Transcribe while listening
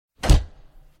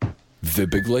The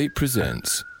Big Light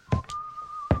presents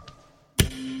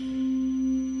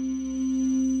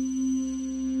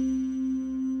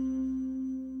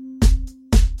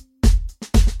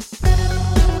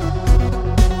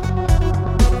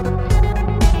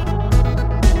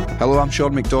Hello, I'm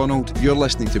Sean McDonald. You're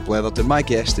listening to Blethered, and my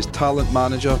guest is talent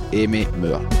manager Amy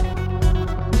Moore.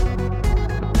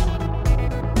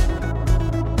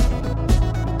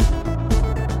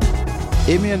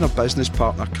 Amy and her business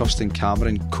partner Kirsten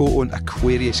Cameron co-own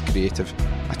Aquarius Creative,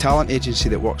 a talent agency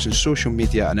that works in social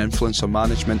media and influencer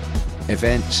management,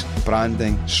 events,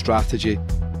 branding, strategy,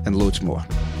 and loads more.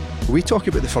 We talk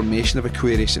about the formation of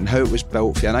Aquarius and how it was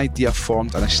built from an idea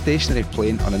formed on a stationary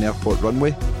plane on an airport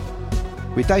runway.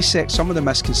 We dissect some of the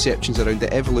misconceptions around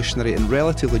the evolutionary and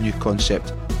relatively new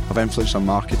concept of influencer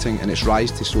marketing and its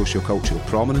rise to socio-cultural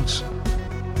prominence.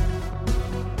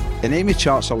 And Amy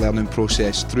charts her learning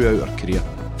process throughout her career,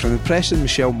 from impressing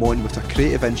Michelle Mon with her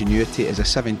creative ingenuity as a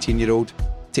 17-year-old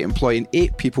to employing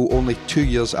 8 people only 2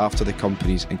 years after the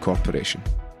company's incorporation.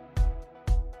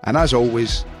 And as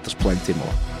always, there's plenty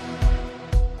more.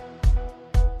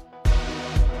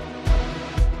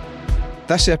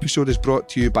 This episode is brought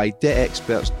to you by Debt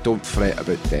Experts Don't Fret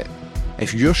About Debt.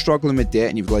 If you're struggling with debt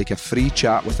and you'd like a free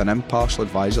chat with an impartial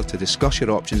advisor to discuss your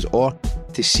options or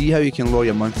to see how you can lower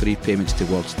your monthly repayments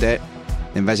towards debt,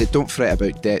 then visit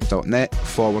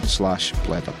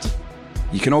don'tfretaboutdebt.net/blethered.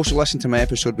 You can also listen to my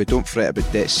episode with Don't Fret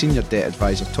About Debt senior debt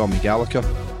advisor Tommy Gallagher,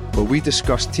 where we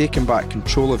discuss taking back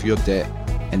control of your debt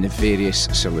and the various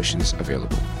solutions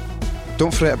available.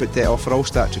 Don't Fret About Debt offer all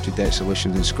statutory debt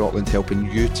solutions in Scotland,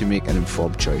 helping you to make an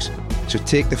informed choice. So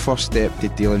take the first step to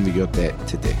dealing with your debt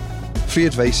today. Free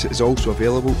advice is also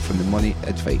available from the Money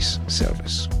Advice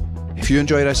Service. If you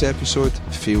enjoy this episode,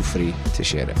 feel free to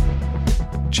share it.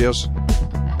 Cheers.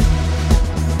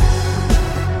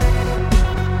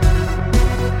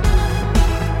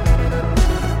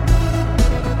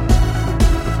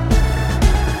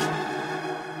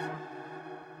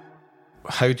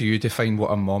 How do you define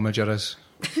what a momager is?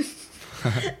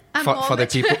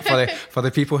 for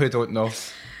the people who don't know.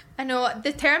 I know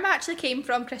the term actually came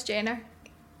from Kris Jenner,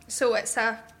 so it's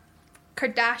a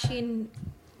Kardashian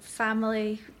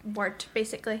family word,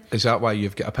 basically. Is that why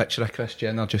you've got a picture of Kris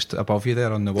Jenner just above you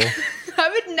there on the wall? I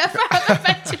would never have a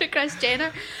picture of Kris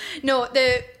Jenner. No,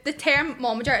 the term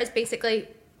momager is basically,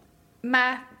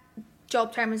 my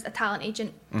job term is a talent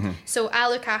agent. Mm-hmm. So I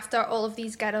look after all of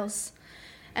these girls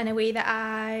in a way that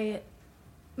I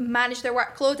manage their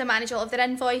workload, I manage all of their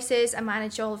invoices, I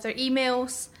manage all of their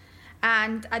emails,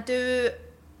 and I do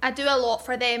a lot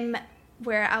for them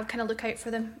where I'll kind of look out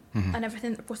for them and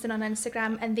everything they're posting on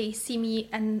Instagram, and they see me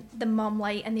in the mum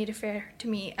light and they refer to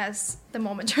me as the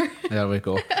momager. There we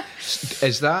go.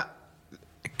 Is that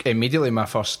immediately my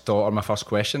first thought or my first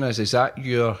question is that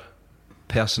your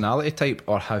personality type,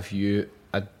 or have you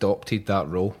adopted that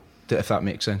role, if that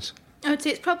makes sense? I would say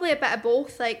it's probably a bit of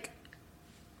both. Like,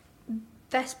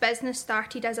 this business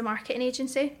started as a marketing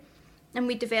agency and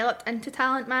we developed into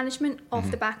talent management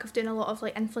off the back of doing a lot of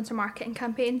like influencer marketing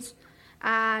campaigns.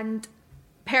 And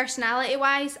personality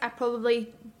wise, I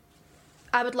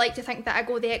would like to think that I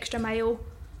go the extra mile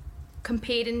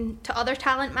comparing to other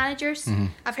talent managers.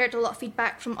 I've heard a lot of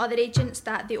feedback from other agents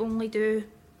that they only do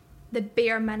the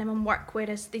bare minimum work,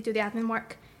 whereas they do the admin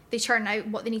work. They churn out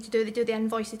what they need to do, they do the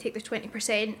invoice, they take their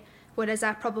 20%, whereas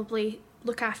I probably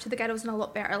look after the girls in a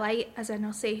lot better light, as in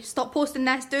I'll say, stop posting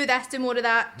this, do more of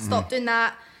that, stop doing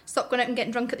that, stop going out and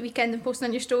getting drunk at the weekend and posting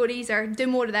on your stories, or do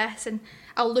more of this, and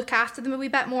I'll look after them a wee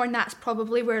bit more, and that's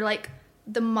probably where like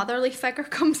the motherly figure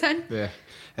comes in. Yeah.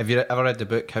 Have you ever read the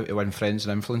book How to Win Friends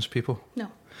and Influence People?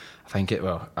 No. I think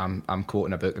I'm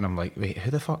quoting a book and I'm like, wait, who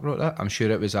the fuck wrote that? I'm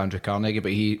sure it was Andrew Carnegie,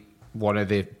 but one of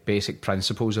the basic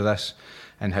principles of this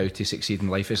and how to succeed in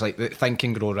life is like the Think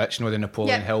and Grow Rich, the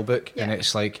Napoleon Hill book, and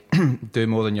it's like do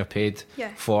more than you're paid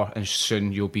for, and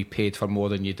soon you'll be paid for more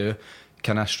than you do.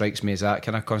 Kind of strikes me as that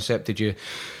kind of concept.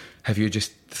 Have you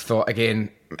just thought, again,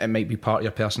 it might be part of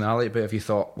your personality, but have you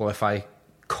thought, well, if I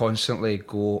constantly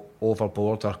go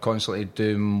overboard or constantly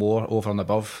do more over and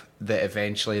above, that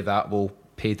eventually that will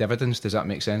pay dividends? Does that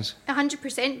make sense?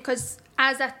 100%, because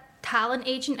as a talent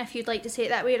agent, if you'd like to say it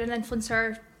that way, or an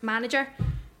influencer manager,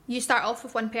 you start off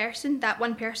with one person. That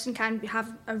one person can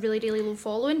have a really, really low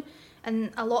following,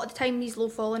 and a lot of the time these low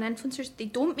following influencers, they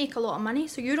don't make a lot of money,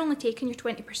 so you're only taking your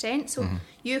 20%, so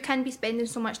you can be spending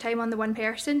so much time on the one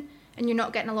person and you're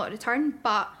not getting a lot of return,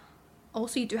 but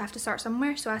also you do have to start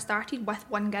somewhere. So I started with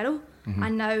one girl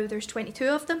and now there's 22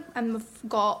 of them and we've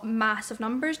got massive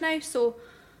numbers now, so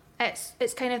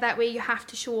it's kind of that way. You have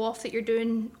to show off that you're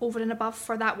doing over and above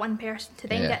for that one person to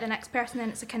then get the next person,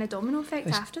 and it's a kind of domino effect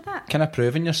after that. Kind of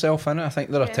proving yourself in it. I think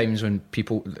there are times when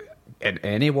people in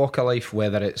any walk of life,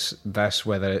 whether it's this,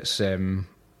 whether it's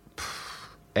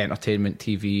entertainment,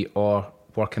 TV, or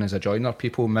working as a joiner,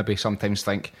 people maybe sometimes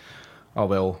think, oh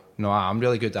well, no, I'm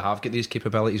really good to have got these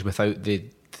capabilities, without the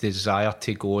desire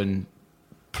to go and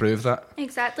prove that.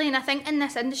 Exactly. And I think in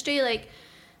this industry, like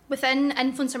within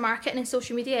influencer marketing and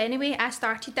social media anyway, I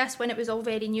started this when it was all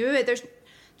very new.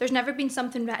 There's never been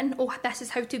something written, oh, this is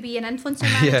how to be an influencer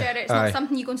manager. It's not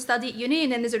something you go and study at uni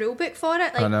and then there's a rule book for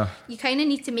it. Like, you kind of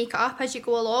need to make it up as you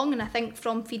go along. And I think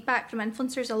from feedback from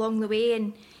influencers along the way,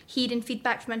 and hearing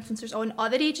feedback from influencers on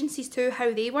other agencies too,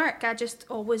 how they work, I just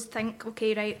always think,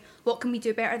 okay, right, what can we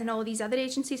do better than all these other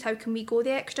agencies? How can we go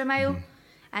the extra mile?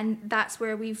 And that's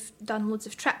where we've done loads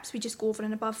of trips. We just go over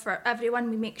and above for everyone.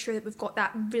 We make sure that we've got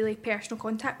that really personal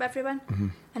contact with everyone,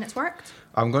 and it's worked.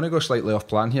 I'm going to go slightly off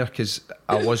plan here, because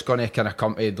I was going to kind of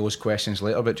come to those questions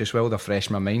later, but just while they're fresh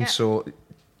in my mind. So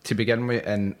to begin with,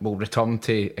 and we'll return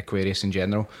to Aquarius in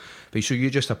general, but so you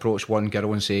just approach one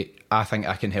girl and say, I think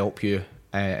I can help you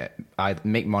I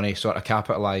make money, sort of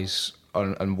capitalise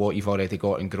on what you've already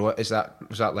got and grow it. Was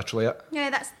that literally it? Yeah,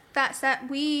 that's it.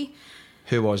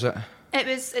 Who was it?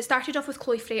 It started off with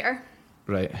Chloe Frater.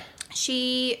 Right.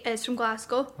 She is from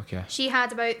Glasgow. Okay. She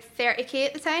had about 30k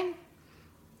at the time.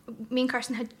 Me and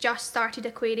Kirsten had just started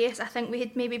Aquarius. I think we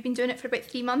had maybe been doing it for about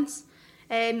 3 months.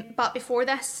 But before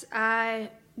this,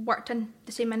 I worked in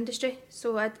the same industry.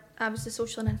 So I was the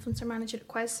social and influencer manager at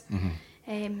Quiz.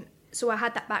 So I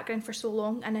had that background for so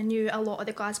long, and I knew a lot of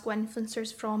the Glasgow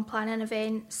influencers from planning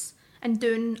events and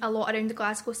doing a lot around the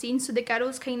Glasgow scene. So the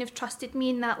girls kind of trusted me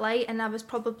in that light, and I was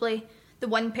probably the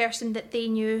one person that they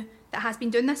knew that has been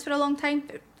doing this for a long time.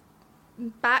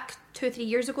 Back 2 or 3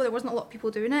 years ago, there wasn't a lot of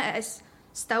people doing it. It is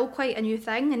still quite a new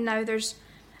thing, and now there's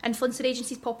influencer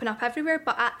agencies popping up everywhere.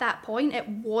 But at that point, it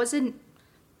wasn't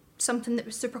something that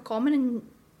was super common, and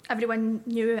everyone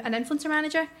knew an influencer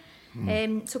manager.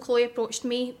 So Chloe approached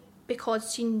me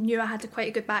because she knew I had quite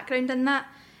a good background in that.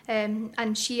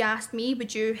 And she asked me,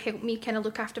 would you help me kind of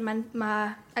look after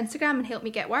my Instagram and help me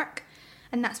get work?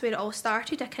 And that's where it all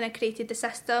started. I kind of created the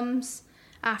systems.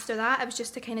 After that, it was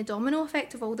just a kind of domino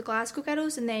effect of all the Glasgow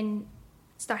girls, and then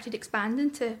started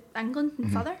expanding to England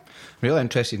and further. Really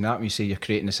interested in that. When you say you're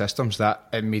creating the systems, that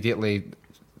immediately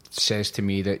says to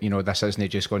me that, you know, this isn't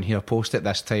just going, here, post it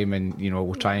this time and, you know,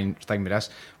 we'll try and thing with this.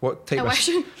 What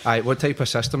type of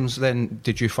systems then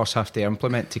did you first have to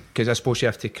implement? Because I suppose you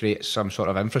have to create some sort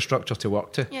of infrastructure to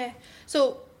work to. Yeah.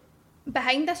 So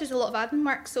behind this, there's a lot of admin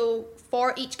work. So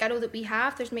for each girl that we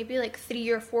have, there's maybe like 3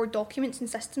 or 4 documents and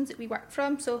systems that we work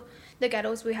from. So the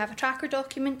girls, we have a tracker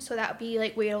document. So that'll be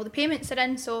like where all the payments are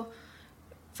in. So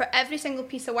for every single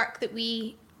piece of work that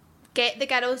we get the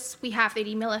girls, we have their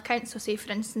email account. So say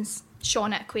for instance,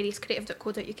 Sean at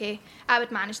aquariuscreative.co.uk, I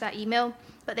would manage that email,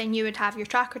 but then you would have your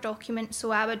tracker document.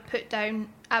 So I would note down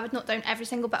every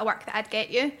single bit of work that I'd get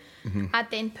you.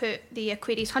 I'd then put the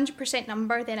Aquarius 100%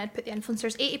 number, then I'd put the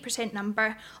influencer's 80%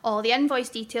 number, all the invoice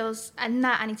details. In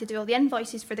that, I need to do all the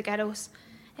invoices for the girls.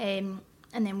 And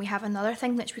then we have another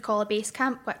thing which we call a base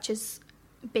camp, which is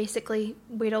basically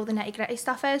where all the nitty gritty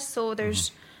stuff is. So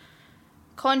there's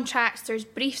contracts, there's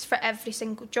briefs for every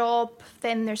single job,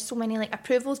 then there's so many like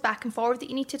approvals back and forward that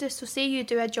you need to do. So say you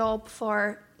do a job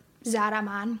for Zara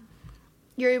Man,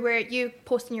 you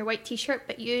post in your white t-shirt,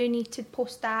 but you need to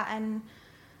post that in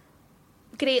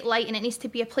great light, and it needs to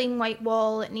be a plain white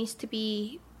wall, it needs to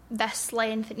be this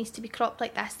length, it needs to be cropped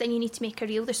like this, then you need to make a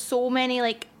reel. There's so many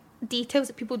like details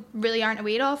that people really aren't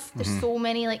aware of. There's so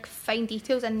many like fine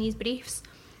details in these briefs.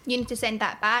 You need to send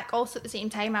that back. Also at the same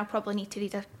time, I'll probably need to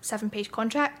read a 7-page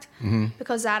contract,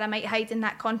 because Zara might hide in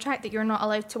that contract that you're not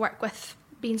allowed to work with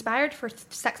Be Inspired for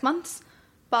 6 months,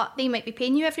 but they might be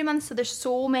paying you every month. So there's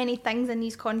so many things in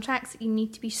these contracts that you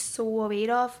need to be so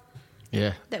aware of.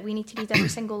 Yeah. That we need to read every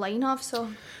single line of. So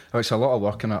it's a lot of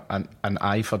work and an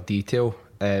eye for detail.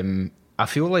 I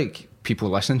feel like people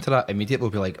listening to that immediately will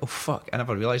be like, oh fuck, I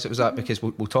never realised it was that, because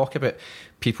we'll talk about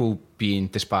people being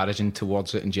disparaging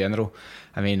towards it in general.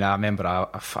 I mean, I remember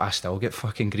I still get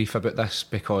fucking grief about this,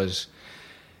 because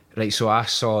right, so I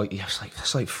saw, it was like,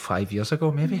 this like 5 years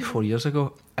ago, maybe 4 years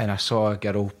ago, and I saw a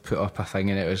girl put up a thing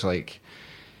and it was like,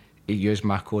 you use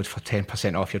my code for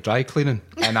 10% off your dry cleaning,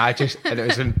 and I just and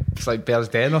it's like Bear's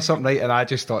Den or something, right? And I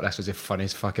just thought this was the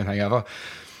funniest fucking thing ever.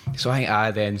 So I think I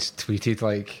then tweeted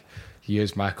like,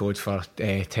 use my code for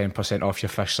 10% off your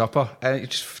fish supper. And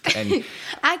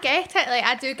I get it. Like,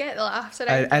 I do get the laughs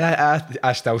around. And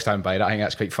I still stand by that. I think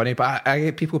that's quite funny. But I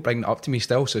get people bringing it up to me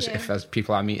still. So if there's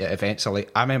people I meet at events are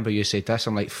like, I remember you said this.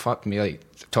 I'm like, fuck me. Like,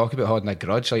 talk about holding a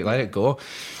grudge. Like, let it go.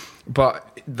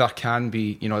 But there can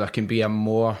be, there can be a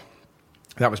more...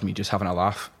 That was me just having a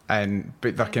laugh.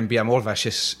 But there can be a more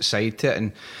vicious side to it.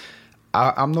 And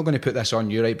I'm not going to put this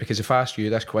on you, right? Because if I asked you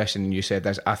this question and you said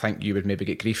this, I think you would maybe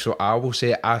get grief. So I will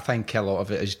say I think a lot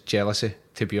of it is jealousy,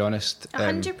 to be honest.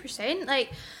 100%.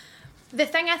 Like, the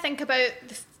thing I think about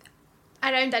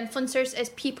around influencers is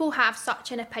people have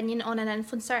such an opinion on an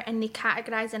influencer, and they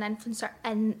categorise an influencer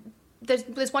in...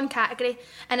 There's one category,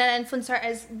 and an influencer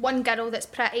is one girl that's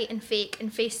pretty and fake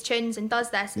and face tunes and does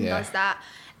this and does that.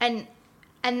 And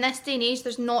in this day and age,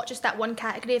 there's not just that one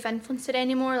category of influencer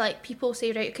anymore. Like, people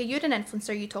say, right, okay, you're an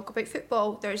influencer, you talk about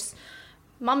football. There's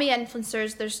mummy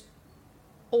influencers, there's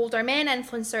older men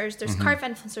influencers, there's curve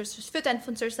influencers, there's food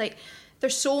influencers. Like,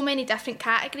 there's so many different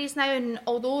categories now. And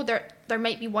although there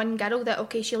might be one girl that,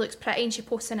 okay, she looks pretty and she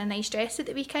posts in a nice dress at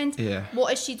the weekend,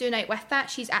 what is she doing out with that?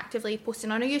 She's actively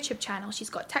posting on her YouTube channel. She's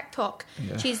got TikTok.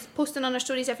 She's posting on her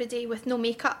stories every day with no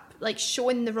makeup, like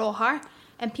showing the raw her.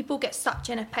 And people get such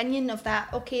an opinion of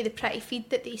that, okay, the pretty feed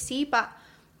that they see, but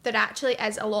there actually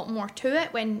is a lot more to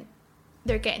it when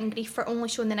they're getting grief for only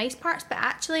showing the nice parts. But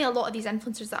actually, a lot of these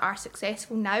influencers that are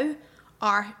successful now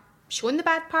are showing the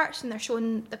bad parts, and they're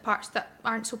showing the parts that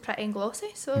aren't so pretty and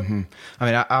glossy. So I mean,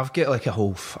 I've got like a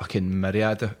whole fucking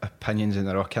myriad of opinions, and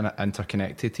they're all kind of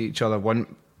interconnected to each other.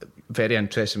 One very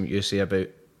interesting what you say about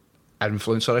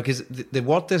influencer, because the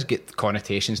word does get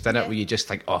connotations, doesn't it, where you just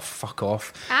think, oh, fuck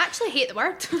off. I actually hate the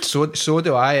word. So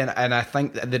do I, and I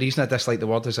think the reason I dislike the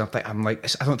word is I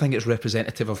don't think it's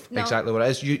representative of exactly what it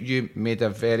is. You made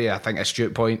a very, I think,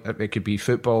 astute point. It could be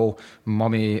football,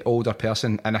 mummy, older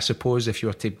person, and I suppose if you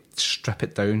were to strip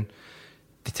it down,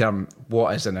 the term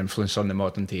what is an influencer in the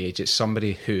modern day age, it's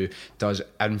somebody who does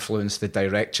influence the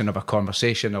direction of a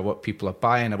conversation or what people are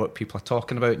buying or what people are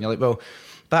talking about, and you're like, well,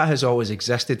 that has always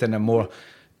existed in a more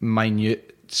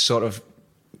minute, sort of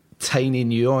tiny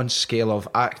nuance scale of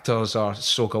actors or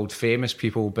so-called famous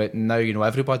people, but now,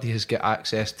 everybody has got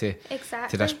access to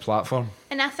this platform.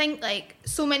 And I think, like,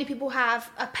 so many people have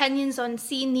opinions on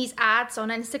seeing these ads on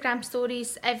Instagram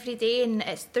stories every day, and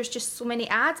there's just so many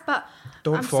ads, but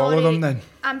don't follow them then.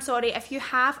 I'm sorry, if you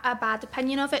have a bad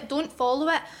opinion of it, don't follow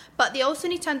it. But they also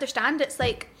need to understand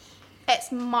it's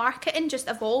marketing just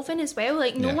evolving as well.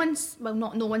 Like, not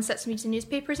no one sits and reads the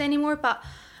newspapers anymore, but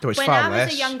when I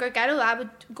was a younger girl, I would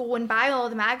go and buy all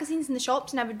the magazines in the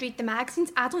shops and I would read the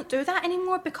magazines. I don't do that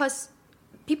anymore because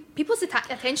people's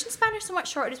attention span is so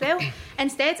much shorter as well.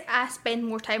 Instead, I spend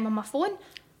more time on my phone,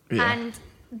 and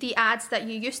the ads that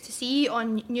you used to see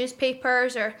on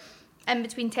newspapers or in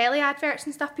between telly adverts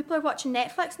and stuff, people are watching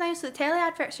Netflix now, so the telly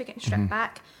adverts are getting stripped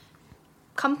back.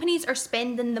 Companies are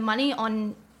spending the money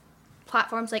on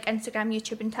platforms like Instagram,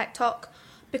 YouTube and TikTok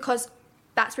because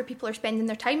that's where people are spending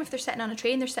their time. If they're sitting on a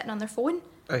train, they're sitting on their phone.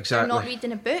 Exactly. They're not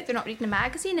reading a book, they're not reading a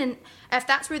magazine. And if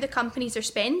that's where the companies are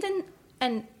spending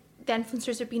and the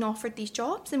influencers are being offered these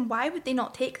jobs, then why would they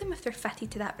not take them if they're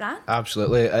fitted to that brand?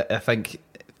 Absolutely. I think,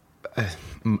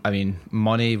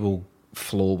 money will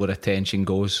flow where attention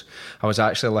goes. I was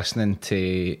actually listening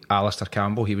to Alistair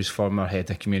Campbell. He was former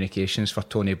head of communications for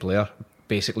Tony Blair,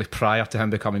 basically prior to him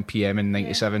becoming PM in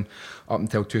 97 up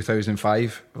until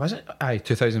 2005. Was it?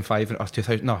 2005 or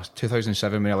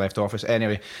 2007 when he left office.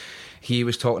 Anyway, he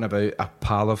was talking about a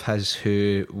pal of his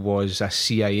who was a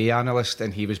CIA analyst,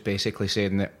 and he was basically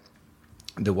saying that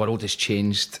the world has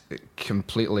changed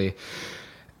completely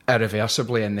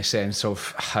irreversibly in the sense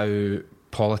of how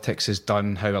politics is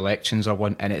done, how elections are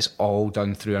won, and it's all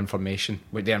done through information.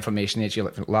 With the information age, you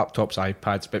look at laptops,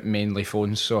 iPads, but mainly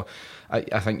phones. So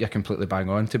I think you're completely bang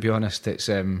on, to be honest. It's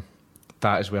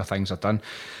that is where things are done.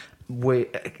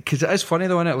 Because it is funny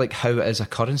though, isn't it? Like how it is a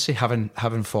currency, having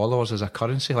followers as a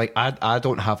currency. Like I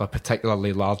don't have a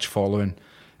particularly large following.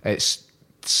 It's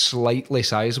slightly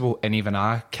sizable, and even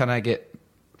I get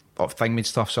thing-made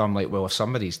stuff, so I'm like, well, if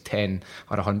somebody's 10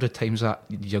 or 100 times that,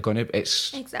 you're going to... It's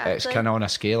kind of on a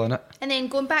scale, innit? And then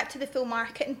going back to the full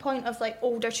marketing point of, like,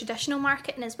 older traditional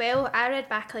marketing as well, I read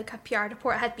back, like, a PR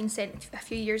report had been sent a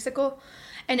few years ago,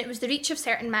 and it was the reach of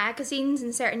certain magazines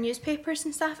and certain newspapers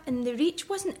and stuff, and the reach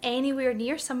wasn't anywhere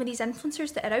near some of these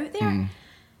influencers that are out there.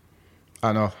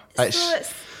 I know.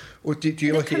 Well, do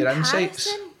you look at your insights?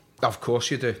 comparison. Of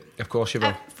course you do. Of course you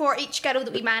will. For each girl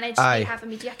that we manage, we have a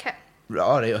media kit.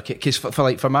 All right, okay. Because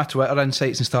for my Twitter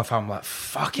insights and stuff, I'm like,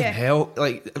 fucking hell.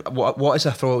 Like, what is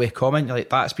a throwaway comment? You're like,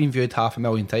 that's been viewed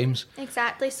 500,000 times.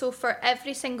 Exactly. So for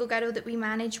every single girl that we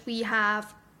manage, we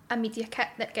have a media kit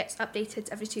that gets updated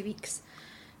every 2 weeks.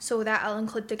 So that'll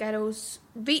include the girls'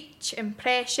 reach,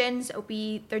 impressions. It'll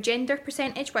be their gender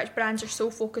percentage, which brands are so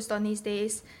focused on these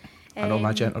days. I know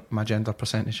my gender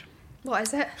percentage. What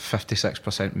is it?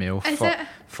 56% male, Is it?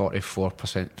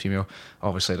 44% female.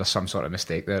 Obviously, there's some sort of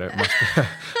mistake there. It must be.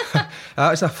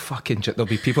 That is a fucking joke. There'll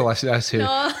be people listening to this who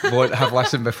won't have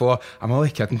listened before. I'm only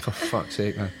kidding, for fuck's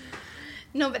sake, man.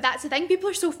 No, but that's the thing. People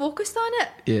are so focused on it.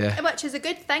 Yeah. Which is a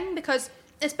good thing, because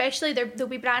especially there'll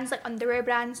be brands like underwear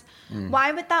brands.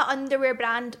 Why would that underwear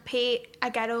brand pay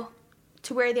a girl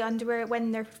to wear the underwear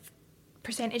when their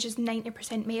percentage is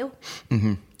 90% male?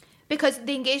 Mm-hmm. Because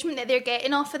the engagement that they're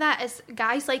getting off of that is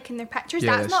guys liking their pictures.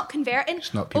 Yeah, that's not converting.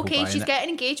 It's not people buying she's it. getting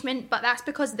engagement, but that's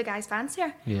because the guys fancy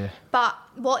her. Yeah. But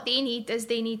what they need is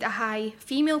a high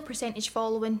female percentage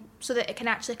following so that it can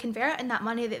actually convert, and that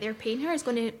money that they're paying her is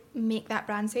going to make that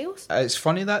brand sales. It's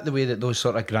funny that the way that those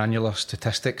sort of granular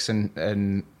statistics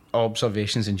and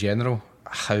observations in general,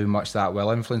 how much that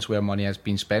will influence where money has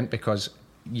been spent, because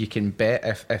you can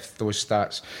bet if those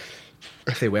stats,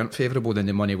 if they weren't favourable, then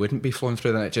the money wouldn't be flowing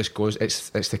through. Then it just goes. I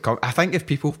think if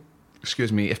people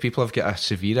have got a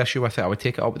severe issue with it, I would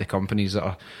take it up with the companies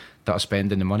that are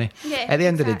spending the money. Yeah, At the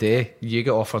end of the day, you get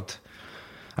offered.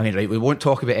 I mean, right? We won't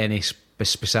talk about any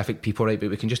specific people, right? But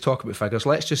we can just talk about figures.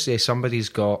 Let's just say somebody's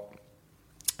got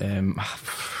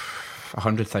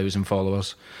 100,000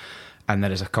 followers, and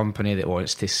there is a company that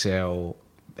wants to sell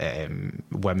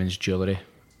women's jewellery.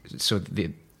 So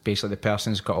basically the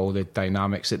person's got all the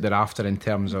dynamics that they're after in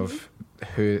terms of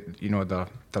who, their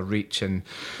reach and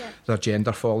their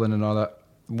gender falling and all that.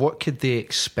 What could they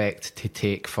expect to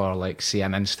take for, like, say,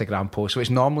 an Instagram post, which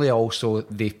normally also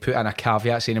they put in a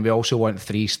caveat saying we also want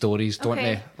 3 stories, don't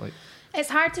they? Like, it's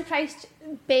hard to price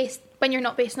based when you're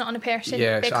not basing it on a person.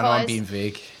 Yeah, because I know I'm being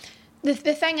vague. The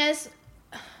thing is,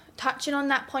 touching on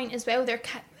that point as well,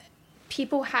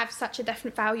 people have such a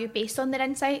different value based on their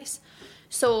insights.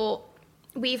 So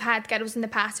we've had girls in the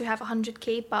past who have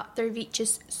 100k, but their reach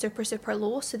is super, super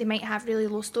low. So they might have really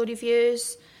low story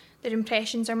views. Their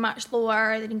impressions are much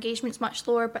lower. Their engagement's much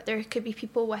lower. But there could be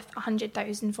people with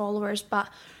 100,000 followers, but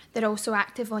they're also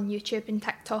active on YouTube and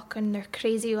TikTok, and they're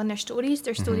crazy on their stories.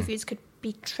 Their story views could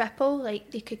be triple.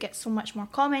 Like, they could get so much more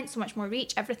comments, so much more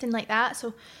reach, everything like that.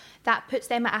 So that puts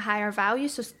them at a higher value.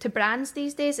 So to brands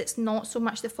these days, it's not so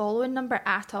much the following number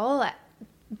at all.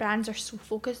 Brands are so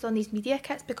focused on these media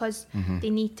kits because they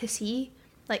need to see,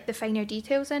 like, the finer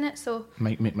details in it. So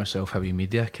might make myself a wee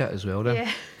media kit as well then. Yeah,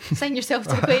 sign yourself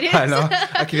to Aquarius. I know.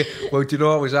 Well, do you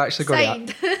know, I was actually going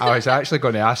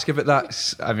to ask about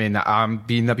that. I mean, I'm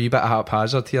being a wee bit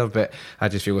haphazard here, but I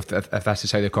just feel if this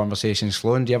is how the conversation's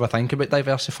flowing, do you ever think about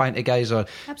diversifying to guys, or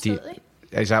absolutely?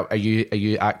 Are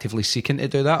you actively seeking to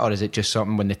do that, or is it just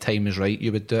something when the time is right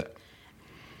you would do it?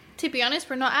 To be honest,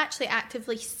 we're not actually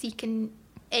actively seeking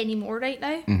anymore right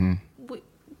now.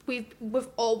 We've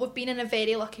been in a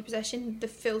very lucky position the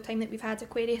full time that we've had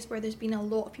Aquarius, where there's been a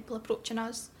lot of people approaching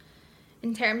us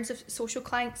in terms of social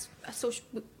clients.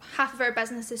 Half of our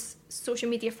business is social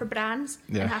media for brands,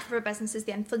 and half of our business is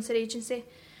the influencer agency.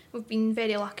 We've been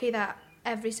very lucky that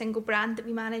every single brand that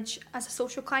we manage as a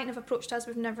social client have approached us.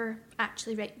 We've never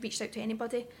actually reached out to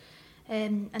anybody.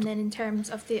 And then in terms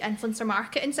of the influencer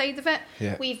marketing side of it,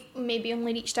 we've maybe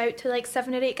only reached out to like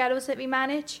 7 or 8 girls that we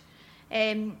manage.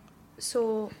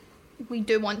 So we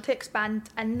do want to expand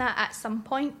in that at some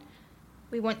point.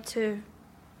 We want to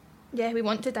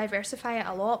diversify it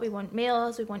a lot. We want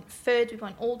males, we want food, we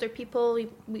want older people. We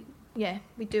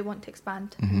do want to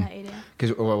expand in that area.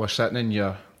 Because we're sitting in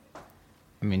your...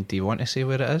 I mean, do you want to say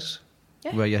where it is?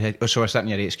 Yeah. Where your head... Oh, so we're sitting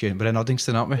in your HQ. We're in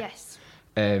Uddingston, aren't we? Yes.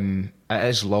 It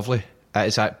is lovely. It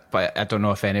is, but I don't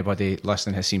know if anybody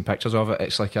listening has seen pictures of it.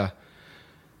 It's like a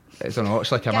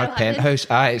mad penthouse.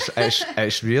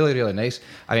 It's really, really nice.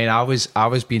 I mean, I was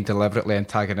being deliberately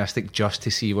antagonistic just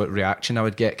to see what reaction I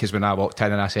would get, because when I walked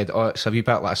in and I said, "Oh, it's a wee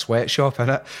bit like a sweatshop,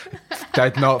 innit?"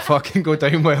 Did not fucking go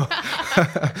down well.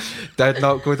 Did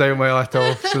not go down well at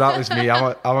all. So that was me.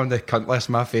 I'm on the cunt list.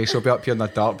 My face will be up here on the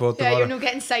dartboard. Yeah, you're not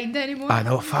getting signed anymore. I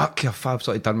know. Fuck, I've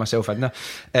absolutely done myself in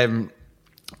there.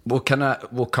 We'll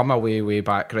come way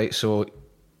back, right? So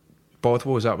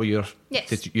Bothwell, is that where you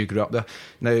grew up there?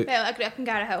 Now, well, I grew up in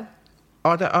Garrahill.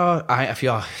 I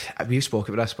feel we've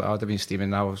spoken about this, but I'd have been steaming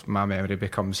now. My memory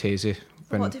becomes hazy.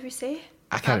 What did we say?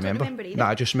 I can't remember. No,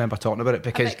 I just remember talking about it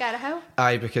because about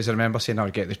Garrahill? Because I remember saying I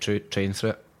would get the train through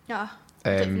it. No. I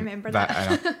don't even remember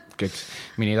that. Good.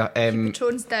 Me neither.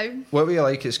 Patrons down. What were you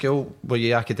like at school? Were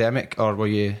you academic, or were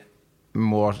you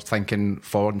more thinking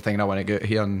forward and thinking, I want to go out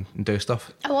here and do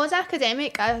stuff? I was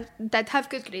academic. I did have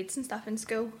good grades and stuff in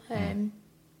school.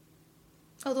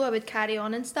 Although I would carry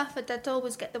on and stuff, I did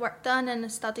always get the work done, and I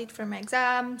studied for my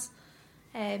exams.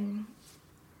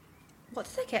 What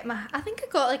did I get? I think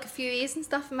I got like a few A's and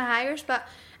stuff in my hires, but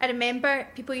I remember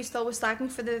people used to always slag me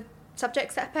for the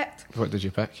subjects that I picked. What did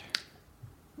you pick?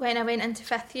 When I went into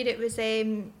 5th year, it was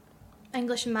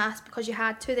English and Maths because you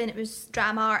had to. Then it was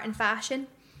drama, art and fashion.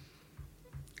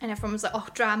 And everyone was like, oh,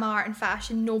 drama, art and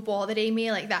fashion, no bother, Amy.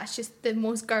 Like, that's just the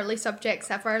most girly subjects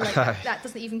ever. Like, that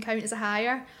doesn't even count as a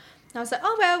hire. And I was like,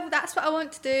 oh, well, that's what I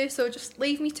want to do, so just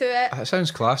leave me to it. That sounds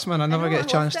class, man. I never get a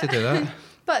chance to do that.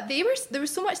 But there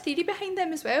was so much theory behind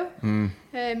them as well.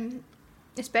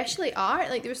 Especially art.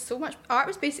 Like, there was so much. Art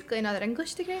was basically another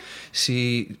English degree.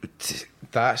 See,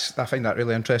 I find that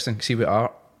really interesting. See, with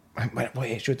art, what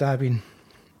age would I have been?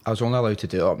 I was only allowed to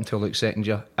do it up until like 2nd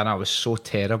year, and I was so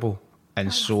terrible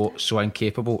and so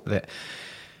incapable that.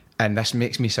 And this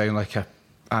makes me sound like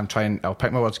I'll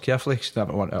pick my words carefully because I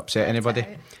never want to upset anybody,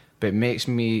 but it makes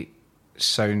me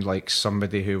sound like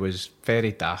somebody who was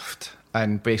very daft.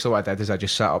 And basically what I did is I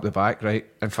just sat up the back, right,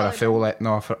 and for a full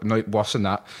no, worse than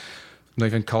that, not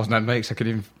even causing in mics, I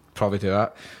couldn't even probably do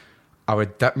that. I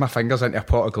would dip my fingers into a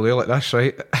pot of glue like this,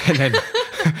 right, and then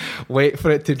wait for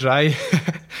it to dry,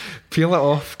 peel it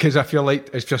off, because I feel like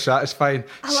it's just satisfying.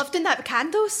 I love doing that with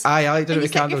candles. Aye, I did it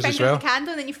with candles as well. You stick your finger in the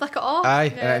candle and then you flick it off.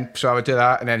 Aye, and so I would do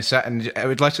that and then sit, and it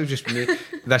would literally just be me.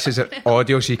 This is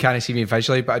audio, so you can't see me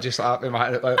visually, but I just like with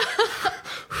my hand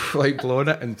like blowing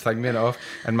it and thinging it off.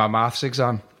 And my maths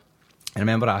exam, I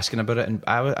remember asking about it, and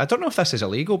I don't know if this is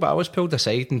illegal, but I was pulled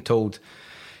aside and told,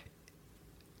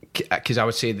 because I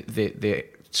would say the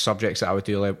subjects that I would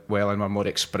do well in were more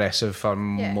expressive, or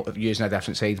using a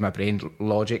different side of my brain,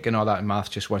 logic and all that, and maths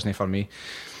just wasn't for me.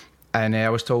 And I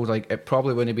was told, like, it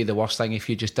probably wouldn't be the worst thing if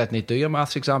you just didn't do your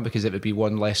maths exam, because it would be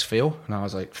one less fail. And I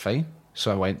was like, fine.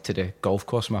 So I went to the golf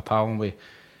course with my pal, and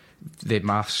the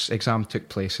maths exam took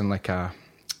place in like a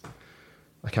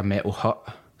metal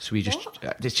hut. So we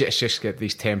it's just get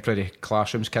these temporary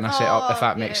classrooms kind of set up, if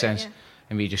that makes sense. Yeah.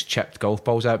 And we just chipped golf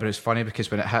balls out, but it's funny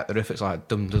because when it hit the roof, it's like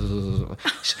dum dum dum.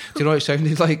 Do you know what it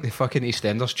sounded like? The fucking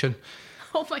EastEnders tune.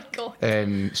 Oh my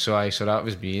god. So that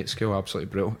was me at school.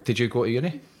 Absolutely brutal. Did you go to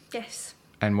uni? Yes.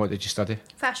 And what did you study?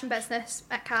 Fashion business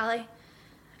at Cali.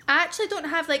 I actually don't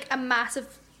have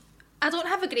I don't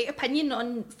have a great opinion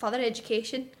on further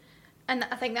education, and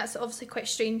I think that's obviously quite a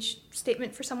strange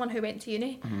statement for someone who went to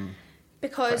uni.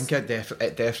 Because I think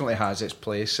it definitely has its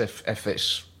place if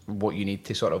it's what you need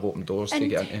to sort of open doors to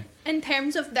get into. In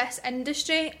terms of this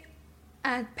industry,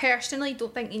 I personally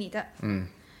don't think you need it.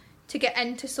 To get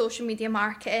into social media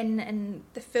marketing and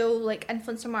the full like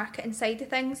influencer marketing side of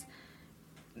things.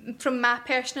 From my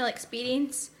personal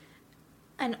experience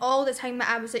and all the time that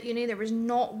I was at uni, there was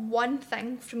not one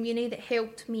thing from uni that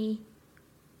helped me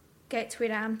get to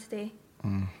where I am today.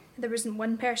 There wasn't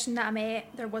one person that I met,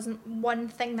 there wasn't one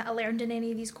thing that I learned in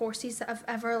any of these courses that I've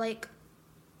ever like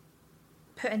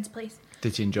put into place.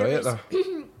 Did you enjoy it though?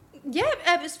 Yeah,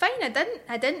 it was fine.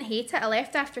 I didn't hate it. I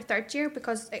left after 3rd year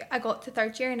because I got to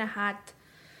 3rd year and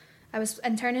I was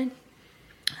interning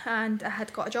and I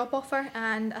had got a job offer,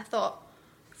 and I thought,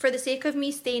 for the sake of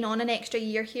me staying on an extra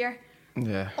year here,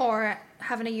 or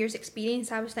having a year's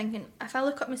experience, I was thinking, if I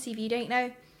look up my CV right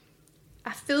now,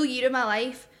 a full year of my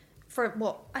life for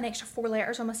an extra 4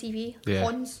 letters on my CV,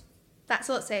 Hons. That's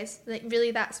all it says. Like,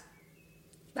 really, that's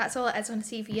all it is on a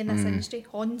CV in this industry,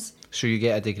 Hons. So you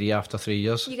get a degree after 3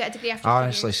 years? You get a degree after 3 years. I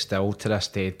honestly still, to this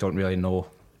day, don't really know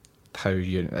how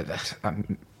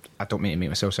I don't mean to make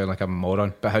myself sound like I'm a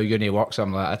moron, but how uni works,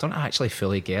 I'm like, I don't actually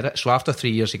fully get it. So after 3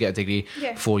 years you get a degree,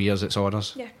 4 years it's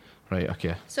honours? Yeah. Right,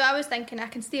 okay. So I was thinking I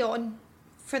can stay on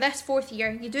for this 4th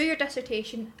year. You do your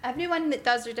dissertation. Everyone that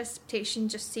does their dissertation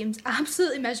just seems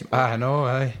absolutely miserable. I know,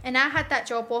 aye. And I had that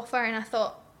job offer and I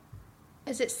thought,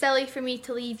 is it silly for me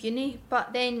to leave uni?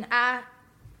 But then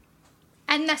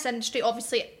in this industry,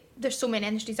 obviously there's so many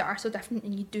industries that are so different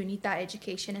and you do need that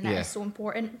education, and that is so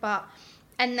important. But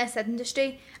in this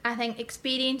industry, I think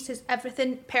experience is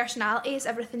everything, personality is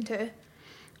everything too.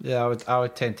 Yeah, I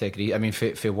would tend to agree. I mean,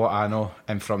 for what I know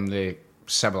and from the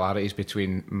similarities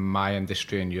between my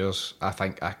industry and yours, I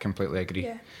think I completely agree.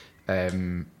 Yeah.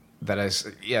 there's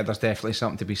definitely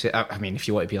something to be said. I mean, if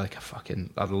you want to be like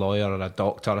a lawyer or a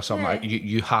doctor or something, like,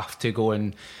 you have to go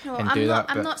and do that.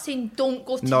 I'm not saying don't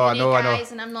go to uni,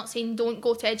 guys, and I'm not saying don't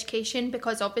go to education,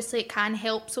 because obviously it can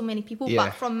help so many people.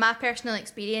 But from my personal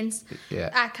experience,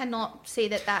 I cannot say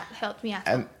that helped me at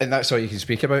all. And that's all you can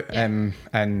speak about. And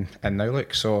now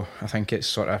look, so I think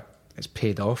it's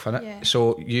paid off, isn't it? Yeah.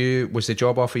 So was the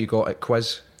job offer you got at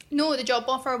Quiz? No, the job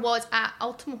offer was at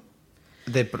Ultimo.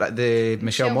 The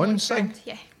Michelle Mons thing?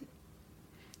 Yeah.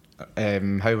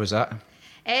 How was that?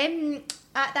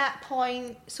 At that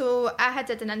point, so I had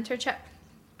did an internship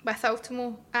with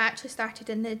Ultimo. I actually started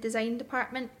in the design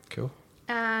department. Cool.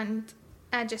 And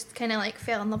I just kind of like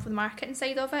fell in love with the marketing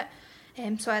side of it.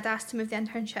 So I'd asked to move the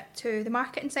internship to the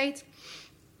marketing side.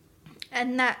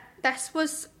 And this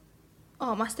was,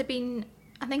 it must have been,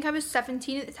 I think I was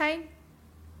 17 at the time.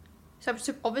 So I was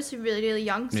obviously really, really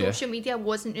young. Social media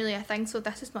wasn't really a thing. So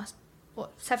this is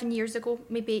 7 years ago,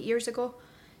 maybe 8 years ago.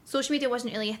 Social media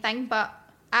wasn't really a thing, but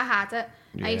I had it.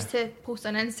 Yeah. I used to post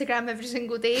on Instagram every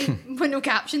single day with no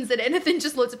captions or anything,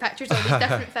 just loads of pictures, all these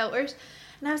different filters.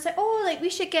 And I was like,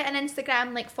 we should get an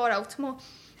Instagram like for Ultimo.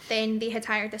 Then they had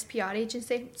hired this PR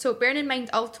agency. So bearing in mind,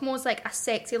 Ultimo's like a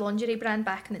sexy lingerie brand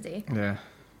back in the day. Yeah.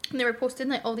 And they were posting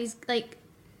like all these like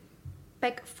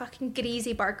big fucking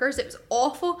greasy burgers. It was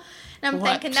awful. And I'm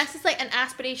thinking, this is like an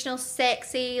aspirational,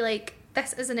 sexy, like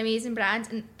this is an amazing brand,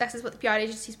 and this is what the PR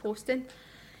agency's posting.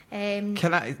 Can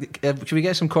we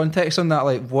get some context on that?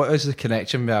 Like, what is the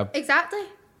connection with Exactly.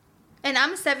 And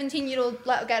I'm a 17-year-old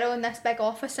little girl in this big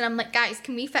office, and I'm like, guys,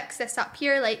 can we fix this up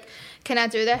here? Like, can I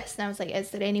do this? And I was like,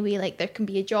 is there any way like there can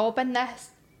be a job in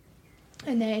this?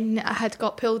 And then I had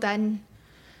got pulled in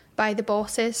by the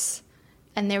bosses,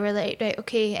 and they were like, right,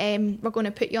 okay, we're going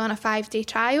to put you on a 5-day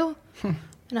trial.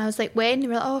 And I was like, when? And they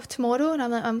were like, oh, tomorrow. And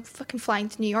I'm like, I'm fucking flying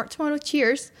to New York tomorrow,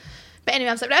 cheers. But anyway,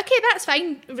 I was like, right, okay, that's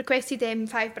fine. Requested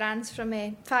 5 bras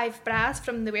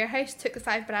from the warehouse, took the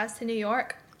 5 bras to New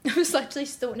York. I was literally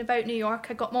stoating about New York.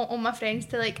 I got all my friends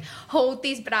to like hold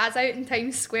these bras out in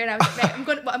Times Square. And I was like,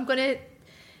 right, I'm gonna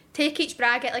take each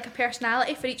bra, get like a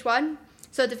personality for each one.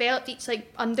 So I developed each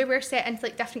like underwear set into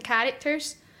like different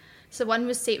characters. So one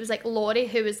was, say, it was like Laurie,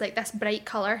 who was like this bright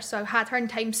colour. So I had her in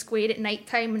Times Square at night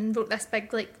time and wrote this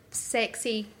big like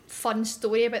sexy fun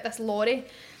story about this Laurie.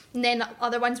 And then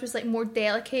other ones was like more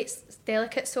delicate.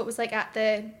 So it was like at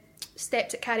the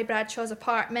steps at Carrie Bradshaw's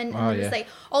apartment, and it was like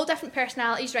all different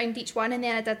personalities around each one. And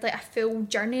then I did like a full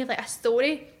journey, like a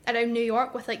story around New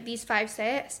York with like these 5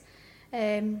 sets.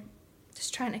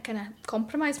 Just trying to kind of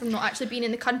compromise from not actually being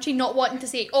in the country, not wanting to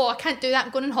say, oh, I can't do that,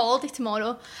 I'm going on holiday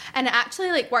tomorrow. And it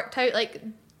actually like worked out like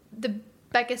the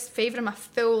biggest favour of my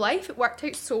full life. It worked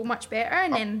out so much better,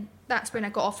 and then that's when I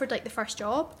got offered like the first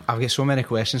job. I've got so many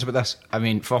questions about this. I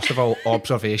mean, first of all,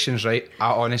 observations, right?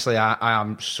 I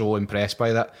am so impressed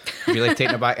by that. Really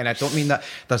taken aback. And I don't mean that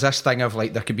there's this thing of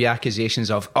like there could be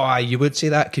accusations of, oh, you would say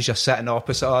that because you're sitting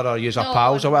opposite her or you're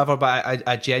pals or whatever, but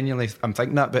I genuinely I'm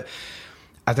thinking that. But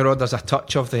I don't know, there's a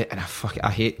touch of the, and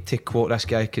I hate to quote this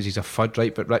guy because he's a fud,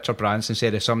 right? But Richard Branson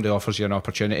said if somebody offers you an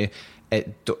opportunity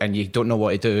and you don't know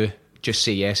what to do, just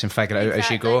say yes and figure it out as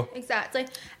you go. Exactly.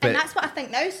 And that's what I think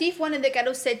now. See, if one of the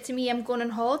girls said to me, I'm going on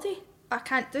holiday, I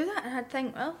can't do that. And I'd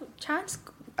think, well, chance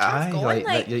gone.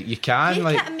 Like you can. You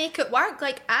can't make it work.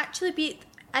 Like, actually be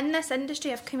in this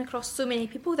industry, I've come across so many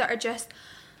people that are just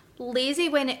lazy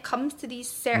when it comes to these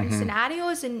certain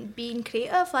scenarios and being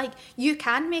creative. Like, you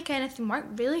can make anything work,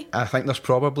 really. I think there's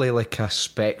probably like a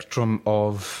spectrum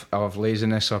of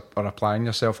laziness or applying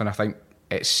yourself, and I think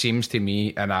it seems to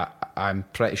me, and I'm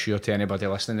pretty sure to anybody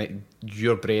listening, that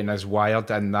your brain is wired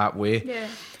in that way. Yeah.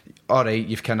 All right,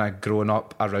 you've kind of grown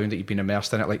up around it, you've been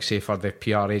immersed in it, like say for the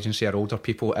PR agency or older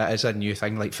people, it is a new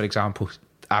thing. Like, for example,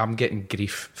 I'm getting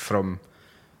grief from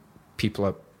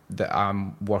people that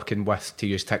I'm working with to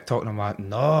use TikTok, and I'm like,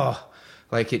 no.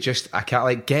 Like, it just, I can't,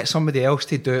 like, get somebody else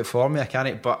to do it for me. I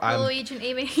can't, but I'm... Hello, Agent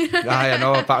Amy. I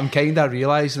know, but I'm kind of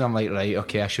realising, I'm like, right,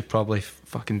 okay, I should probably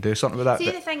fucking do something with that. See,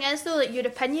 the thing is, though, like, your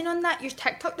opinion on that, your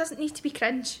TikTok doesn't need to be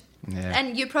cringe. Yeah.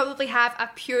 And you probably have a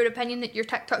pure opinion that your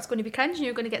TikTok's going to be cringe and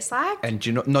you're going to get slagged. And do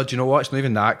you know what? It's not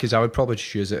even that, because I would probably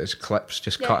just use it as clips,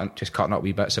 just cutting up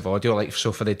wee bits of audio. Like,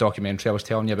 so for the documentary I was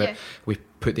telling you about, we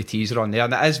put the teaser on there,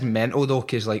 and it is mental, though,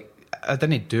 because, like, I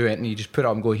didn't do it, and you just put it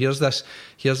up and go, here's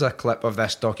a clip of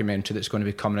this documentary that's going to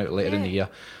be coming out later in the year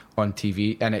on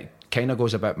TV, and it kind of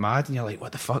goes a bit mad, and you're like,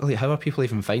 what the fuck, like, how are people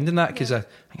even finding that? Because I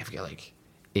think I've got like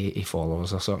 80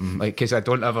 followers or something, like, because I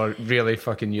don't ever really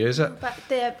fucking use it. But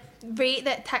the rate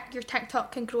that your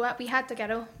TikTok can grow at, we had the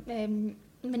girl,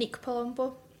 Monique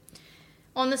Palumbo,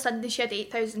 on the Sunday she had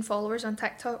 8,000 followers on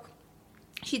TikTok.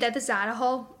 She did a Zara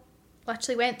haul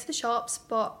literally went to the shops,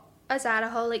 bought a Zara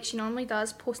haul like she normally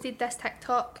does, posted this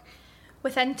TikTok.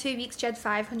 Within 2 weeks, she had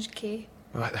 500k.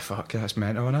 What the fuck? That's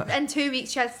mental, isn't it? In 2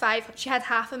 weeks, she had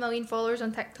 500,000 followers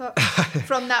on TikTok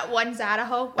from that one Zara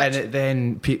haul. And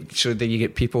then, so then you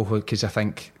get people who, because I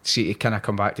think, see, to kind of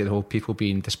come back to the whole people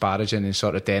being disparaging and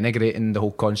sort of denigrating the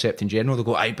whole concept in general. They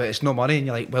go, aye, but it's no money. And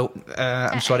you're like, well,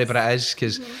 I'm sorry, but it is,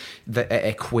 because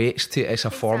it equates to, it's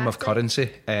a form of currency.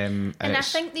 And I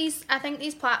think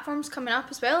these platforms coming up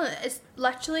as well, it's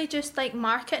literally just like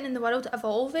marketing in the world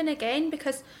evolving again,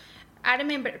 because I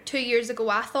remember 2 years ago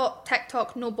I thought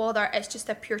TikTok, no bother, it's just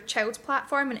a pure child's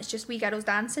platform and it's just wee girls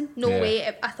dancing. No way.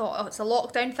 I thought, oh, it's a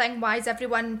lockdown thing, why is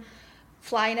everyone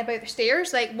flying about the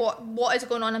stairs? Like, what is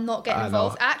going on? I'm not getting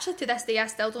involved. Actually, to this day I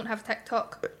still don't have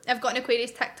TikTok. I've got an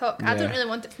Aquarius TikTok. I don't really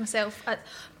want it for myself,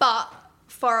 but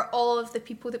for all of the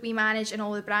people that we manage and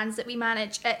all the brands that we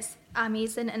manage, it's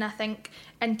amazing. And I think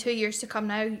in 2 years to come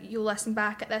now, you'll listen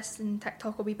back at this and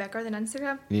TikTok will be bigger than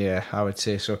Instagram. Yeah, I would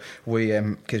say so. We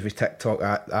because with TikTok,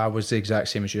 I was the exact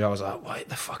same as you. I was like, what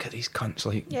the fuck are these cunts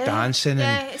like dancing?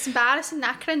 Yeah, it's embarrassing.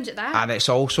 I cringe at that. And it's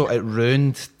also, it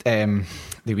ruined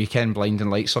the Weekend Blinding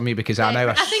Lights on me, because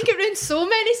I think it ruined so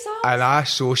many songs. And I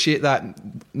associate that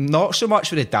not so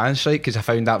much with the dance, right, because I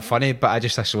found that funny, but I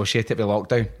just associate it with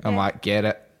lockdown. I'm like, get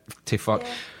it, to fuck.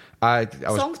 I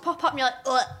songs pop up and you're like,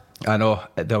 ugh. I know,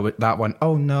 that one,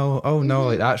 oh no,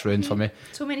 like that's ruined for me.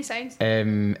 So many sounds.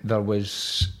 There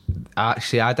was,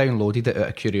 actually, I downloaded it out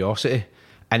of curiosity,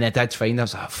 and I did find, I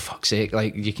was like, oh, fuck's sake,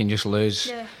 like, you can just lose.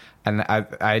 Yeah. And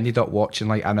I ended up watching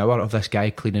like an hour of this guy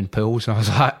cleaning pools, and I was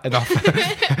like, enough.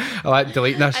 I like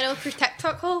deleting this. I know, for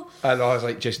TikTok hole. I know, I was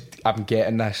like, I'm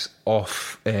getting this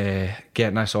off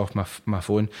my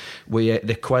phone.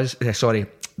 The quiz,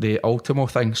 the Ultimo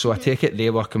thing. So I take it they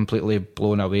were completely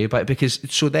blown away by it, because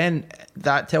so then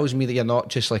that tells me that you're not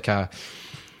just like a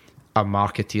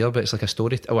marketeer, but it's like a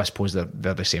story. Oh, I suppose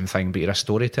they're the same thing, but you're a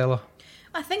storyteller.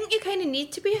 I think you kind of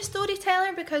need to be a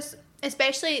storyteller, because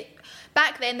especially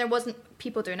back then there wasn't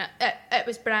people doing it. It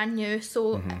was brand new,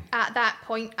 so at that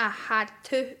point I had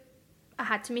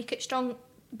to make it strong.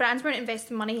 Brands weren't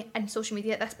investing money in social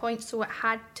media at this point, so it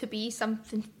had to be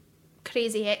something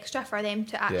crazy extra for them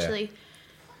to actually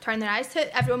turn their eyes to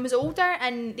it. Everyone was older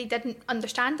and they didn't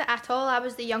understand it at all. I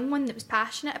was the young one that was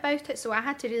passionate about it, so I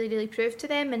had to really, really prove to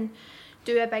them and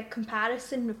do a big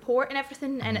comparison report and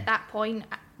everything. And at that point,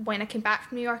 when I came back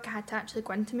from New York, I had to actually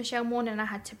go into Michelle Mone and I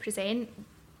had to present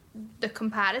the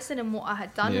comparison and what I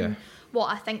had done and what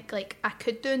I think like I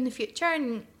could do in the future.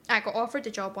 And I got offered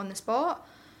a job on the spot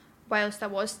whilst I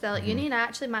was still at uni, and I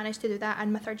actually managed to do that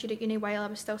in my third year at uni while I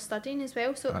was still studying as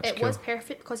well. So it was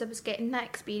perfect, because I was getting that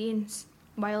experience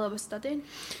while I was studying.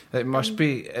 It must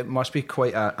be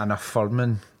quite an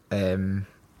affirming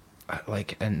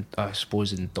I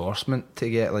suppose endorsement to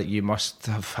get. Like, you must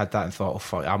have had that and thought, oh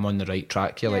fuck, I'm on the right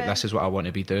track here, like this is what I want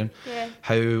to be doing.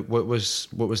 What was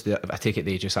I take it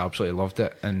they just absolutely loved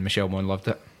it, and Michelle Mone loved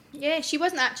it? Yeah, she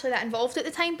wasn't actually that involved at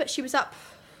the time, but she was up,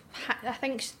 I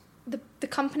think the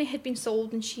company had been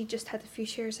sold and she just had a few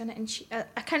shares in it, and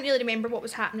I can't really remember what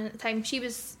was happening at the time.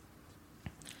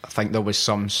 I think there was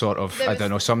some sort of,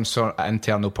 some sort of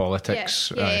internal politics.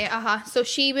 So I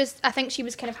think she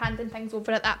was kind of handing things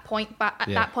over at that point, but at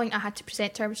that point I had to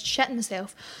present to her. I was shitting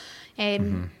myself.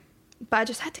 But I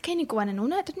just had to kind of go in and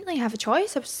own it. I didn't really have a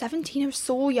choice. I was 17, I was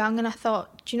so young, and I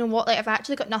thought, do you know what, like, I've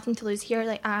actually got nothing to lose here.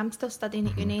 Like, I'm still studying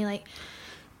at uni, like,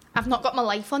 I've not got my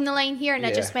life on the line here. And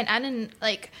I just went in and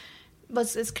like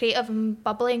was as creative and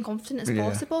bubbly and confident as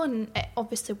possible, and it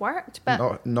obviously worked.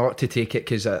 But not to take it,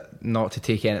 because not to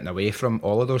take anything away from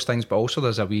all of those things, but also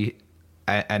there's a wee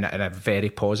in a very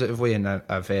positive way, in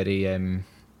a very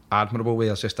admirable way,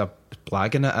 there's just a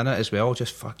blagging it in it as well.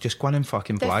 Just go in and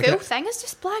fucking blag it. The full thing is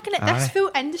just blagging it. This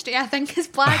full industry, I think, is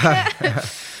blagging it.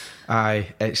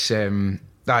 Aye, it's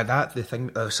the thing.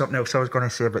 There's something else I was going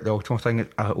to say about the Ultimo thing.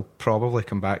 It'll probably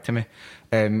come back to me.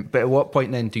 But at what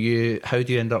point then how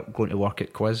do you end up going to work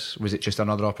at Quiz? Was it just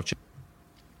another opportunity?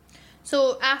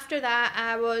 So after that,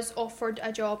 I was offered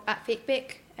a job at Fake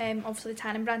Bake, obviously the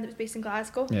tanning brand that was based in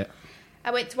Glasgow. Yeah.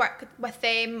 I went to work with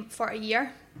them for a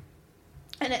year,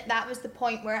 and that was the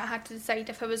point where I had to decide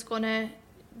if I was going to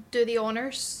do the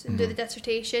honours and do the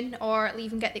dissertation, or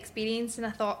leave and get the experience. And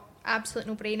I thought, absolute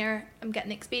no-brainer, I'm getting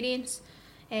the experience.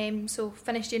 So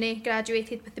finished uni,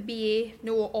 graduated with the BA,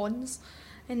 no ons,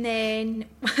 and then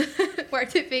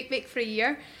worked at Fake Bake for a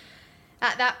year.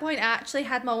 At that point, I actually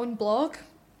had my own blog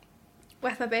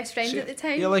with my best friend at the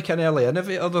time. You're like an early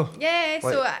innovator though. Yeah,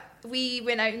 so we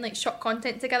went out and like shot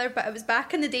content together, but it was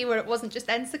back in the day where it wasn't just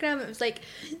Instagram. It was like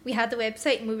we had the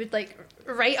website and we would like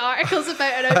write articles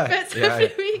about our outfits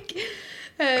every week.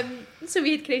 So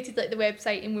we had created like the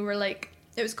website, and we were like,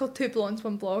 it was called Two Blondes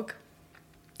One Blog,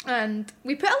 and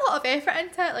we put a lot of effort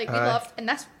into it. Like we loved, and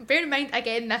this, bear in mind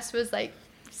again, this was like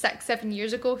 6-7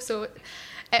 years ago, so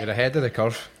you're ahead of the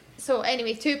curve. So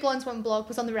anyway, Two Blondes One Blog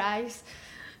was on the rise.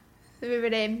 We were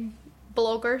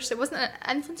bloggers. It wasn't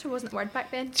an influencer, wasn't the word back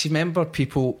then. Do you remember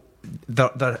people? There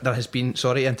has been,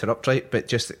 sorry to interrupt, right, but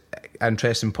just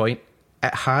interesting point.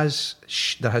 There has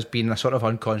been a sort of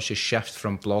unconscious shift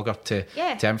from blogger to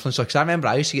influencer. Because I remember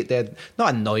I used to get dead,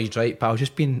 not annoyed, right, but I was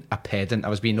just being a pedant. I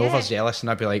was being overzealous,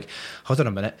 and I'd be like, hold on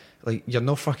a minute, like, you're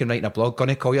not fucking writing a blog,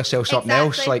 gonna call yourself something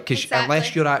else, like, because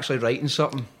unless you're actually writing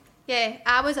something. Yeah,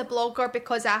 I was a blogger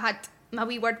because I had my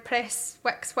wee WordPress,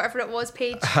 Wix, whatever it was,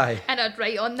 page, and I'd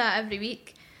write on that every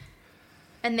week.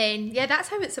 And then, that's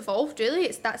how it's evolved,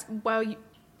 really.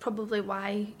 Probably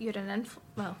why you're an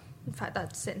well, in fact,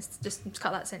 that sentence, just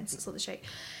cut that sentence, it's all the shite.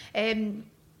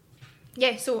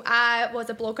 So I was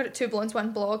a blogger at Two Blondes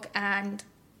One Blog, and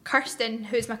Kirsten,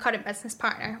 who's my current business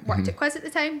partner, worked at Quiz at the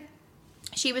time.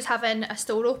 She was having a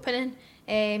store opening.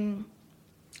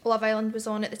 Love Island was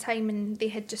on at the time, and they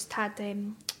had just had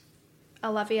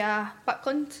Olivia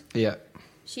Buckland. Yeah.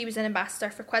 She was an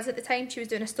ambassador for Quiz at the time. She was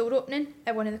doing a store opening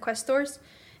at one of the Quiz stores,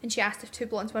 and she asked if Two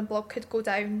Blondes One Blog could go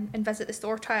down and visit the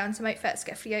store, try on some outfits,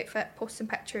 get a free outfit, post some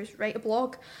pictures, write a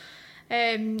blog.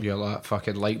 You're like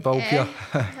fucking light bulb here.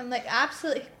 I'm like,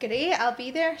 absolutely great, I'll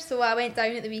be there. So I went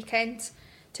down at the weekend,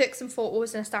 took some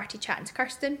photos, and I started chatting to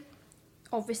Kirsten.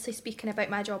 Obviously speaking about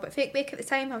my job at Fake Bake at the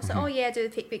time. I was like, oh yeah, I do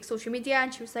the Fake Bake social media.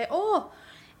 And she was like,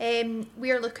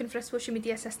 we are looking for a social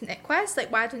media assistant at Quiz.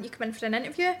 Like, why don't you come in for an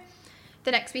interview?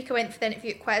 The next week I went for the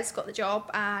interview at Quiz, got the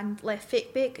job, and left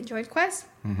Fake Bake and joined Quiz.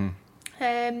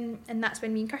 And that's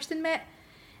when me and Kirsten met.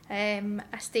 I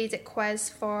stayed at Quiz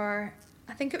for,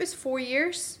 I think it was 4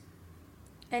 years.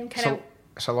 And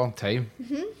it's a long time.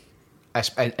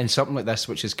 And something like this,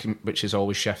 which is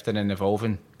always shifting and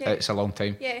evolving, it's a long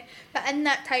time. Yeah, but in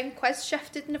that time, Quiz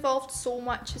shifted and evolved so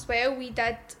much as well. We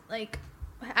did, like,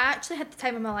 I actually had the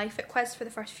time of my life at Quiz for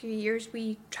the first few years.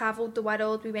 We travelled the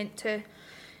world. We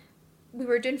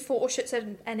were doing photo shoots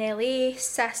in LA,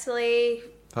 Sicily.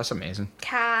 That's amazing.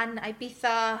 Cannes,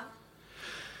 Ibiza.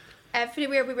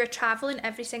 Everywhere we were travelling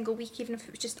every single week, even if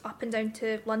it was just up and down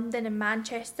to London and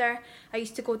Manchester. I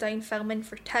used to go down filming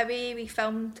for TOWIE. We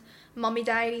filmed Mummy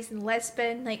Diaries in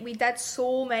Lisbon. Like, we did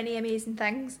so many amazing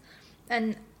things,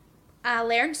 and I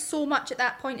learned so much at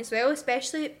that point as well,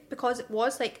 especially because it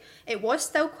was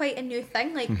still quite a new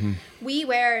thing. Like, we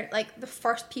were like the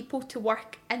first people to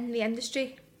work in the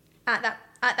industry at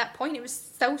that point. It was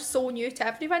still so new to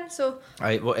everyone. So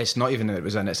well, it's not even that it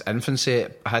was in its infancy.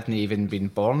 It hadn't even been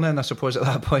born then, I suppose, at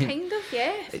that point. Kind of,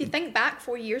 yeah. If you think back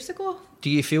 4 years ago.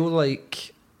 Do you feel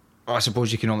like, I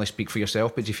suppose you can only speak for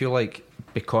yourself, but do you feel like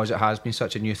because it has been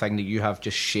such a new thing that you have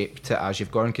just shaped it as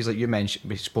you've gone? Because like you mentioned,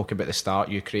 we spoke about the start,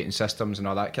 you creating systems and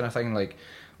all that kind of thing. Like,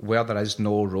 where there is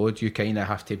no road, you kind of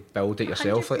have to build it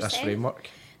yourself, 100%. like this framework.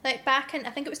 Like, back in,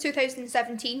 I think it was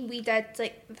 2017, we did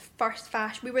like the first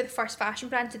fashion. We were the first fashion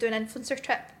brand to do an influencer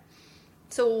trip.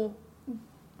 So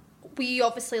we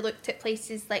obviously looked at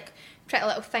places like Pretty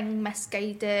Little Thing,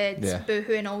 Missguided,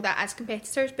 Boohoo, and all that as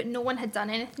competitors, but no one had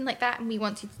done anything like that, and we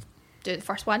wanted to do the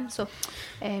first one. So,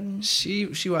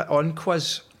 she went on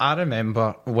Quiz. I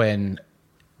remember when.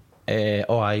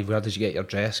 Where did you get your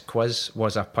dress? Quiz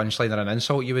was a punchline or an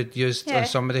insult you would use on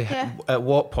somebody. Yeah. At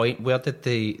what point, where did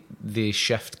the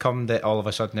shift come that all of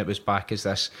a sudden it was back as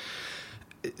this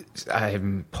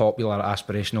popular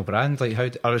aspirational brand?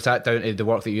 Like, or is that down to the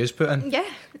work that you put in? Yeah.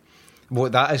 Well,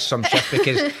 that is some shift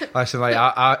because listen, like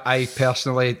I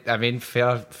personally, I mean,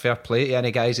 fair play to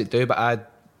any guys that do, but I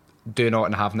do not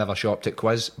and have never shopped at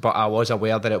Quiz, but I was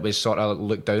aware that it was sort of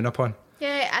looked down upon.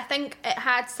 Yeah, I think it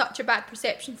had such a bad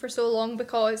perception for so long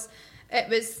because it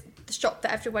was the shop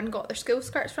that everyone got their school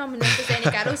skirts from, and if there's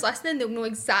any girls listening, they'll know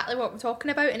exactly what we're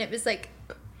talking about. And it was like,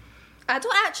 I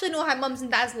don't actually know how mums and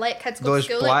dads let kids go to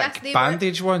school like this. Those black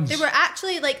bandage ones. They were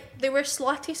actually they were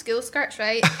slutty school skirts,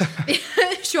 right?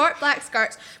 Short black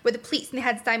skirts with the pleats and they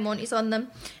had diamantes on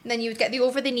them, and then you would get the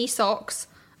over the knee socks.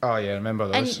 Oh yeah, I remember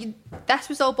those. And this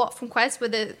was all bought from Quiz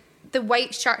with the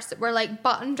white shirts that were like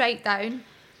buttoned right down.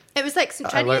 It was like St.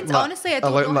 Trinians. Honestly, I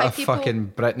don't know how people...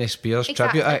 fucking Britney Spears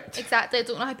tribute act. Exactly. I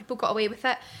don't know how people got away with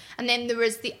it. And then there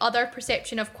was the other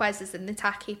perception of Quizzes and the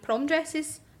tacky prom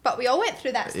dresses. But we all went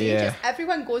through that stage. Yeah.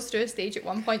 Everyone goes through a stage at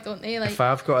one point, don't they? Like,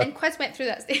 and Quiz went through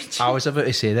that stage. I was about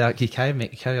to say that. You can't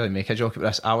really make a joke about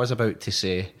this. I was about to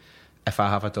say if I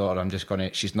have a daughter, I'm just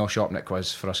gonna. She's not shopping at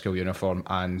Quiz for a school uniform,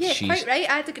 and Yeah, she's quite right.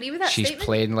 I'd agree with that she's statement.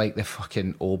 playing like the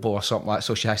fucking oboe or something like that,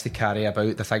 so she has to carry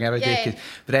about the thing every day. Yeah.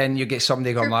 But then you get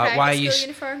somebody going Her like, "Why are private you?" school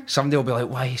uniform. Somebody will be like,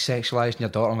 "Why are you sexualising your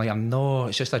daughter?" I'm like, "I'm no.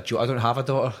 It's just a joke. I don't have a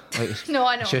daughter." Like, No,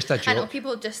 I know. It's just a joke. I know,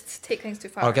 people just take things too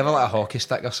far. Or give her like a hockey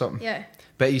stick or something. Yeah.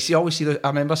 But you see, always see. I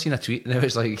remember seeing a tweet and it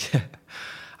was like,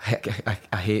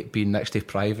 I hate being next to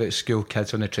private school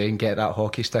kids on the train. Get that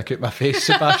hockey stick out my face,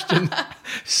 Sebastian.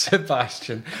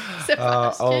 Sebastian.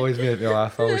 Always made me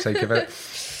laugh. I always think of it.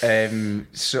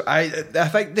 So I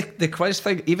think the quiz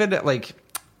thing, even at like,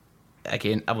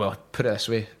 again, I will put it this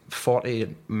way: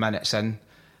 40 minutes in,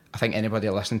 I think anybody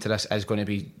listening to this is going to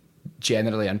be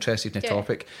generally interested in the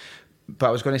topic. But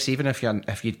I was going to say, even if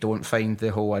you don't find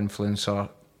the whole influencer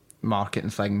marketing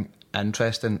thing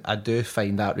interesting, I do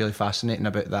find that really fascinating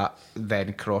about that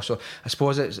then crossover. I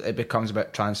suppose it becomes a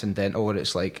bit transcendental, where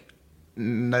it's like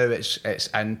now it's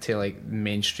into like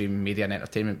mainstream media and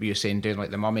entertainment. But you're saying doing like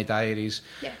the Mummy Diaries.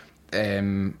 Yeah.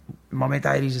 Mummy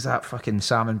Diaries, is that fucking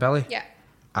Sam and Billy? Yeah.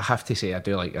 I have to say I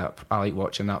do like that. I like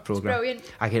watching that programme. Brilliant.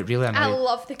 I get really annoyed. I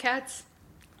love the kids.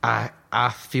 I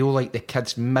feel like the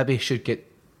kids maybe should get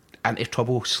into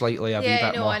trouble slightly a wee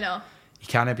bit more. I know. You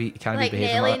can't be Like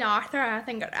behaving Nellie like and that. Arthur, I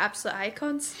think, are absolute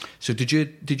icons. So did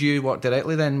you work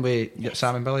directly then with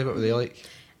Sam and Billy? What were they like?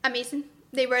 Amazing.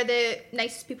 They were the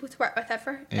nicest people to work with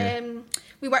ever. Yeah.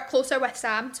 We worked closer with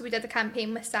Sam, so we did the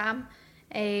campaign with Sam.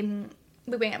 We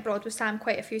went abroad with Sam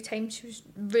quite a few times. She was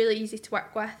really easy to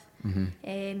work with. Do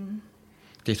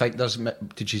you think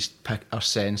did you pick a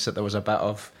sense that there was a bit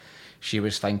of, she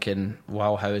was thinking,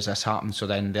 wow, how has this happened? So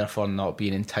then therefore not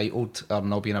being entitled or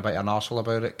not being a bit of an arsehole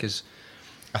about it? Because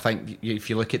I think if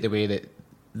you look at the way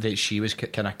that she was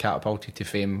kind of catapulted to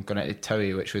fame going into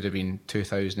Towie, which would have been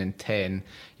 2010,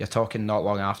 you're talking not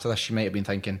long after this, she might have been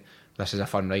thinking, this is a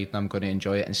fun ride and I'm going to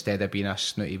enjoy it, instead of being a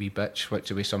snooty wee bitch, which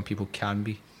the way some people can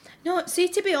be. No, see,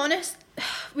 to be honest,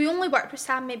 we only worked with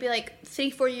Sam maybe like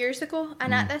 3-4 years ago,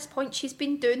 and at this point she's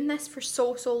been doing this for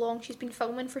so long. She's been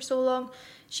filming for so long.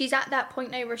 She's at that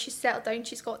point now where she's settled down.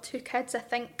 She's got 2 kids. I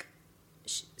think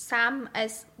Sam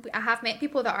is, I have met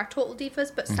people that are total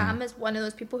divas, but Sam is one of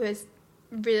those people who is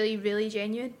really, really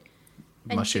genuine.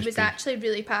 And she was actually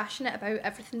really passionate about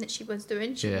everything that she was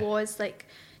doing. She was like,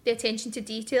 the attention to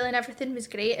detail and everything was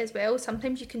great as well.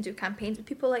 Sometimes you can do campaigns with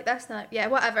people like this and they're like, yeah,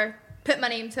 whatever, put my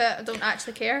name to it, I don't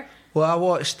actually care. Well, I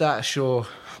watched that show,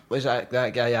 was that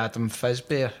guy Adam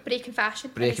Fizbear? Breaking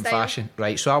Fashion. Breaking Fashion,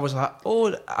 right. So I was like,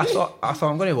 I thought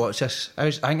I'm going to watch this. I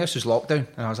think this was lockdown,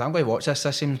 and I was like, I'm going to watch this.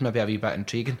 This seems maybe a wee bit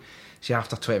intriguing. See,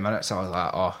 after 20 minutes, I was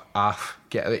like,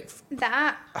 get it.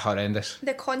 That, horrendous.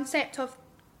 the concept of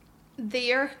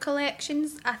their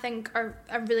collections, I think, are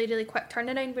a really, really quick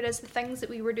turnaround, whereas the things that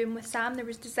we were doing with Sam, there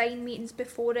was design meetings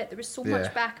before it, there was so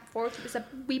much back and forth, it was a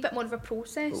wee bit more of a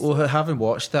process. Well, having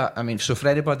watched that, I mean, so for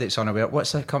anybody that's unaware,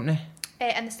 what's that company?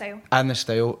 And the style. And the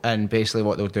style, and basically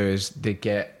what they'll do is they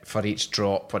get, for each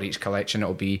drop, for each collection,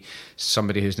 it'll be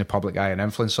somebody who's in the public eye, an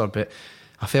influencer, but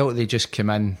I felt they just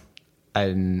came in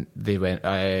and they went,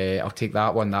 I'll take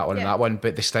that one, and that one,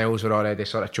 but the styles were already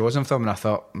sort of chosen for them, and I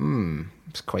thought,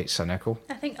 it's quite cynical.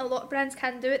 I think a lot of brands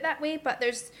can do it that way, but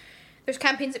there's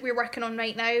campaigns that we're working on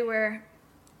right now where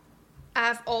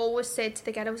I've always said to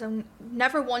the girls, I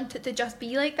never want it to just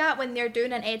be like that when they're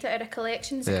doing an edit or a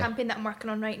collection. It's a campaign that I'm working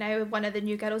on right now with one of the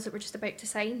new girls that we're just about to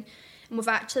sign, and we've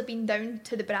actually been down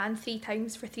to the brand 3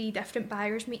 times for 3 different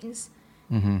buyers meetings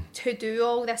to do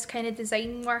all this kind of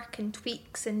design work and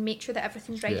tweaks and make sure that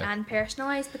everything's right and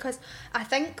personalised, because I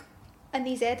think in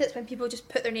these edits when people just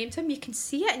put their name to them, you can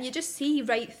see it and you just see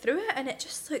right through it and it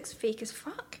just looks fake as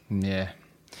fuck. Yeah.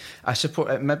 I suppose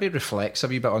it maybe reflects a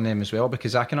wee bit on them as well,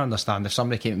 because I can understand if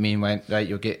somebody came to me and went, right,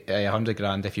 you'll get 100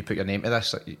 grand if you put your name to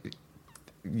this.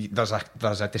 There's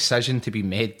a decision to be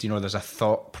made, you know, there's a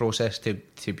thought process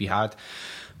to be had.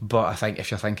 But I think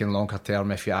if you're thinking longer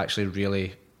term, if you actually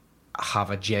really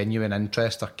have a genuine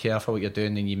interest or care for what you're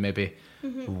doing, then you maybe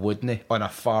wouldn't, on a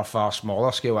far, far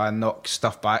smaller scale. I knock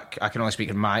stuff back. I can only speak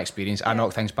in my experience. I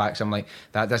knock things back, so I'm like,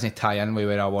 that doesn't tie in with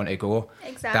where I want to go.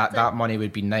 Exactly. That money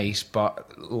would be nice,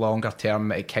 but longer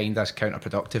term, it kind of is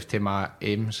counterproductive to my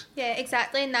aims. Yeah,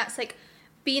 exactly. And that's like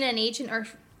being an agent, or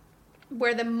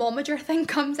where the momager thing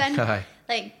comes in.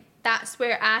 Like, that's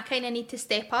where I kind of need to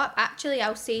step up. Actually,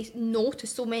 I'll say no to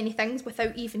so many things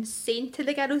without even saying to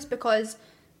the girls, because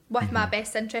with my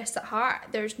best interests at heart,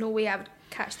 there's no way I would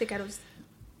catch the girls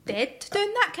dead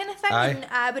doing that kind of thing. And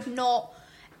I would not,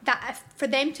 that for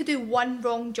them to do one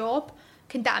wrong job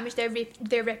can damage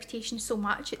their reputation so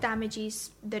much. It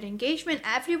damages their engagement.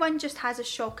 Everyone just has a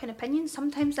shocking opinion.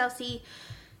 Sometimes I'll see,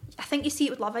 I think you see it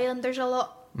with Love Islanders a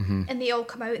lot, and they all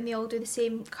come out and they all do the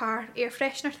same car air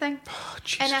freshener thing. Oh,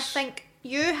 Jesus. And I think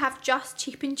you have just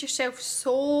cheapened yourself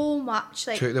so much.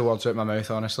 Like, took the words out of my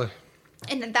mouth, honestly.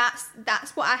 And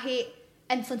that's what I hate.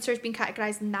 Influencers being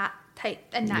categorised in that type,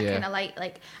 in that kind of light.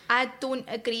 Like, I don't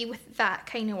agree with that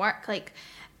kind of work. Like,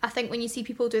 I think when you see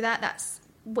people do that, that's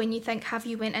when you think, have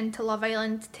you went into Love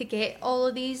Island to get all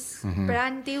of these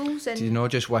brand deals? And do you know,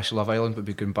 just wish Love Island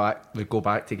would go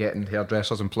back to getting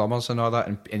hairdressers and plumbers and all that,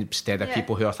 and instead of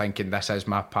people who are thinking this is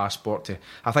my passport to.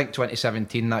 I think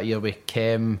 2017 that year with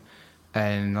Kim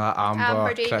and that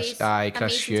Amber Davies,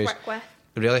 Chris Hughes. To work with.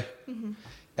 Really?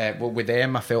 Well, with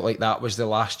them, I felt like that was the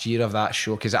last year of that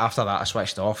show, because after that I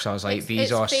switched off. So I was like,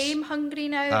 it's fame hungry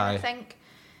now. I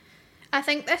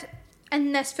think this.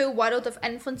 In this full world of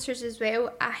influencers as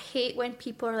well, I hate when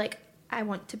people are like, I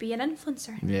want to be an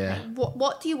influencer. Yeah. Like,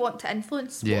 what do you want to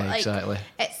influence? Yeah, exactly.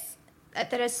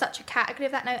 There is such a category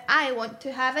of that now. I want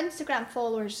to have Instagram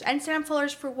followers. Instagram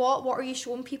followers for what? What are you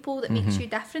showing people that makes you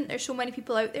different? There's so many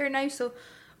people out there now, so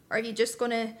are you just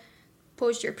going to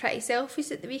post your pretty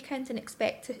selfies at the weekend and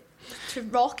expect to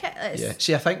rock it? Yeah.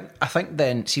 See, I think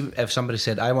then, see, if somebody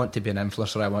said, I want to be an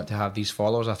influencer, I want to have these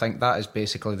followers, I think that is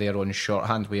basically their own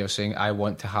shorthand way of saying, I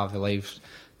want to have the life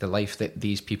that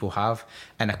these people have.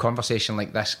 And a conversation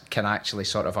like this can actually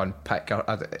sort of unpick,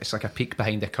 it's like a peek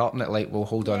behind the curtain at like, well,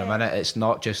 hold on a minute, it's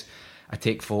not just I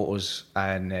take photos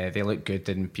and they look good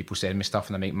and people send me stuff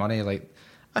and I make money. Like,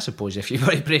 I suppose if you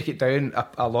want to break it down,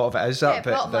 a lot of it is that,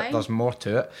 but there's more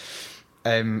to it.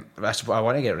 I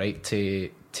want to get right to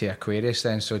Aquarius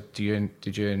then. So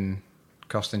did you and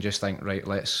Kirsten just think, right,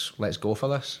 let's go for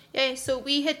this? Yeah, so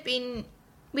we had been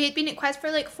at Quiz for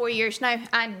like 4 years now,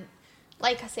 and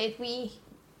like I said, we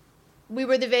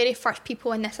were the very first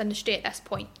people in this industry at this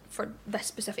point for this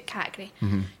specific category.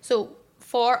 So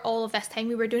for all of this time,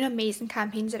 we were doing amazing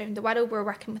campaigns around the world. We were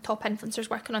working with top influencers,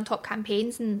 working on top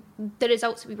campaigns, and the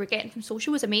results that we were getting from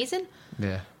social was amazing.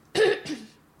 Yeah.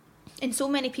 And so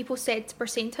many people were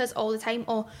saying to us all the time,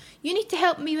 oh, you need to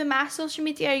help me with my social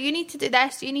media, you need to do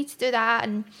this, you need to do that.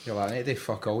 And you're like, I need to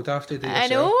fuck all after do I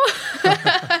yourself.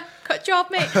 know. Good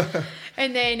job, mate.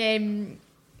 And then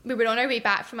we were on our way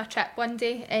back from a trip one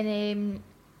day, and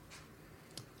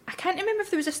I can't remember if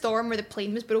there was a storm or the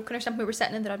plane was broken or something. We were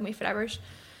sitting in the runway for hours.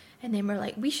 And then we're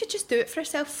like, we should just do it for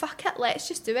ourselves. Fuck it, let's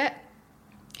just do it.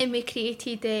 And we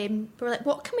created, we were like,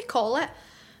 what can we call it?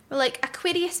 We're like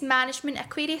Aquarius Management,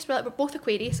 Aquarius. We're both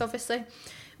Aquarius, obviously.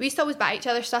 We used to always buy each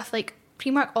other stuff. Like,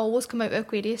 Primark always come out with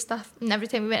Aquarius stuff. And every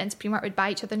time we went into Primark, we'd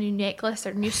buy each other a new necklace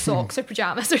or new socks or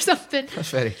pyjamas or something. That's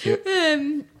very cute.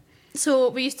 So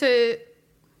we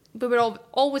were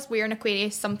always wearing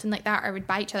Aquarius, something like that. Or we'd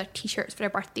buy each other t-shirts for our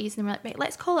birthdays. And we're like, right,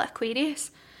 let's call it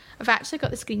Aquarius. I've actually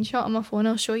got the screenshot on my phone.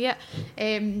 I'll show you.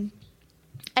 And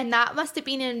that must have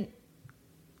been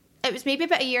it was maybe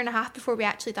about a year and a half before we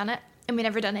actually done it. And we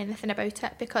never done anything about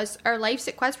it because our lives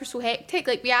at Quiz were so hectic.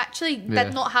 Like, we actually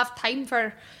did not have time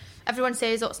for. Everyone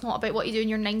says, oh, it's not about what you do in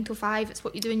your 9 to 5, it's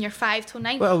what you do in your 5 till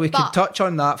 9. Well, we could touch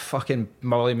on that fucking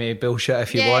Molly May bullshit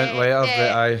if you want later,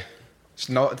 but it's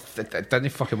not. It didn't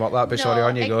fucking work that. But sorry,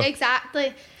 on you go.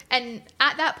 Exactly. And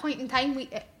at that point in time,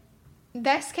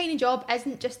 this kind of job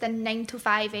isn't just a 9 to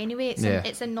 5 anyway.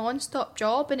 It's a non-stop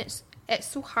job, and it's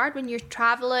so hard when you're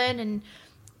travelling, and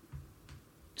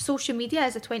social media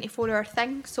is a 24-hour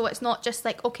thing, so it's not just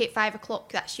like, okay, at 5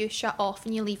 o'clock that's you shut off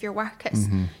and you leave your work. It's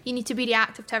you need to be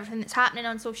reactive to everything that's happening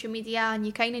on social media, and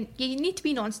you need to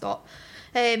be non-stop.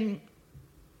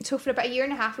 So for about a year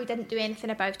and a half we didn't do anything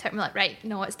about it, and we're like, right,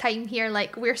 no, it's time here,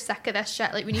 like, we're sick of this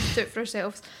shit, like, we need to do it for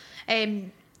ourselves.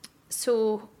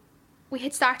 So we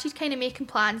had started kind of making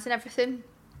plans and everything,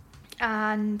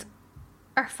 and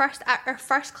our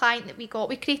first client that we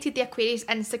created the Aquarius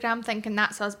Instagram thinking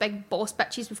that's us big boss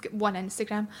bitches, we've got one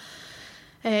Instagram,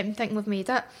 thinking we've made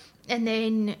it. And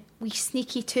then we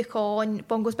sneaky took on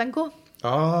Bongos Bingo.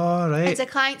 Oh, right. As a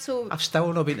client, so I've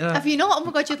still not been to that. Have you not? Oh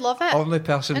my god, you'd love it. Only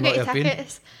person not have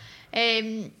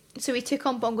been. So we took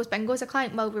on Bongos Bingo as a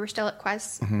client while we were still at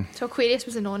Quiz. So Aquarius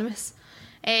was anonymous.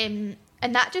 And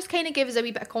that just kind of gave us a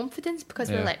wee bit of confidence,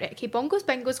 because we were like, right, okay, Bongos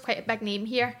Bingo's quite a big name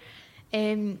here.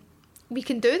 We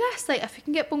can do this. Like, if we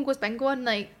can get Bongos Bingo on,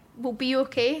 like, we'll be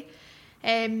okay.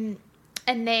 And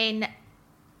then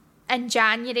in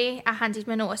January, I handed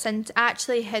my notice in. I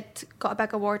actually had got a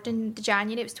big award in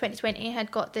January. It was 2020. I had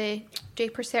got the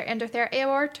Draper's 30 Under 30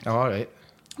 award. Oh, all right.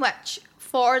 Which,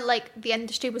 for, like, the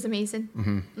industry was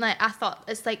amazing. Like, I thought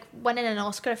it's like winning an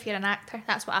Oscar if you're an actor.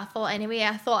 That's what I thought anyway.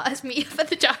 I thought it's me for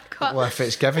the jackpot. Well, if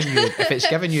it's giving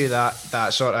you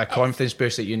that sort of confidence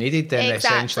boost that you needed, then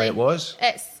essentially it was.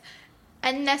 It's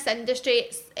in this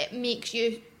industry, it makes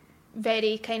you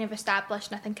very kind of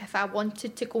established, and I think if I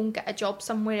wanted to go and get a job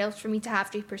somewhere else, for me to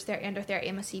have Draper's 30 under 30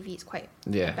 in my CV, it's quite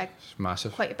it's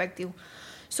massive. Quite a big deal.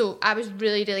 So I was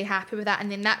really, really happy with that.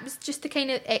 And then that was just the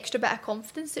kind of extra bit of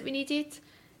confidence that we needed.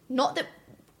 Not that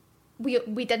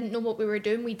we didn't know what we were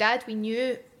doing. We did. We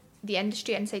knew the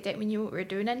industry inside out. We knew what we were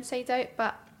doing inside out.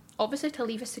 But obviously to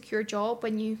leave a secure job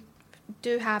when you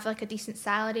do have like a decent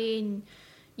salary and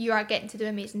you are getting to do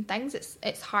amazing things,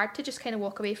 it's hard to just kind of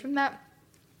walk away from that.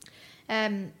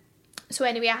 So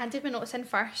anyway, I handed my notice in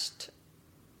first.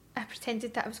 I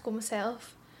pretended that I was going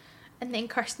myself. And then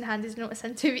Kirsten handed his notice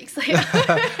in 2 weeks later.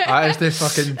 That is the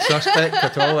fucking suspect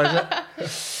at all, is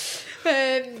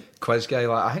it? Quiz guy,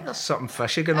 like, I think there's something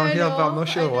fishy going on here, but I'm not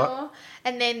sure what.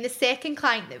 And then the second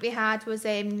client that we had was,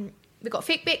 we got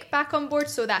Fake Bake back on board,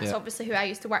 so that's obviously who I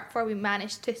used to work for. We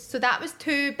managed to, so that was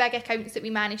 2 big accounts that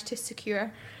we managed to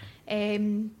secure.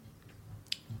 We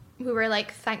were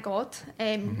like, thank God.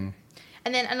 And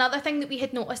then another thing that we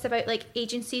had noticed about like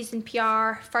agencies and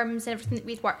PR firms and everything that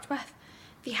we'd worked with,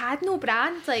 they had no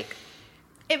brand. Like,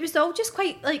 it was all just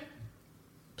quite like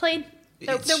plain.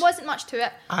 There wasn't much to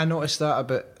it. I noticed that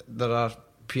about, there are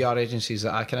PR agencies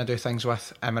that I kind of do things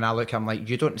with, and when I look, I'm like,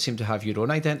 you don't seem to have your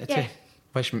own identity. Yeah.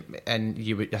 Which, and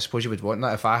I suppose you would want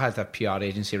that. If I had a PR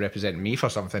agency representing me for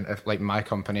something, if like my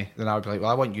company, then I would be like, well,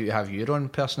 I want you to have your own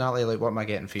personality. Like, what am I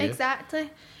getting for you?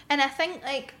 Exactly. And I think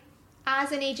like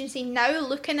as an agency now,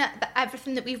 looking at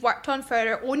everything that we've worked on for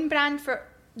our own brand for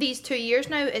these 2 years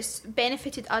now, it's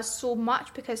benefited us so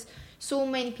much because so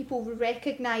many people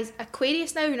recognise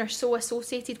Aquarius now and are so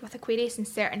associated with Aquarius and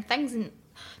certain things, and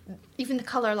even the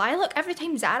colour lilac. Every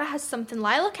time Zara has something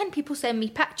lilac in, people send me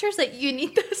pictures like, you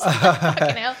need this.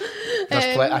 Fucking hell.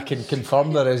 I can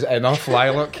confirm there is enough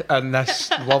lilac in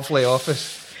this lovely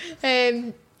office.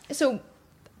 So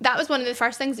that was one of the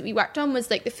first things that we worked on, was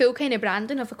like the full kind of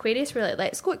branding of Aquarius. We're like,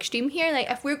 let's go extreme here. Like,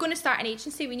 if we're going to start an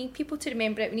agency, we need people to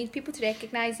remember it. We need people to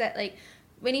recognise it. Like,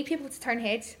 we need people to turn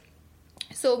heads.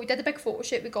 So we did a big photo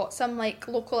shoot. We got some like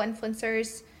local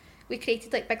influencers. We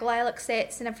created like big lilac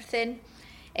sets and everything.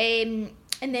 And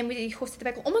then we hosted a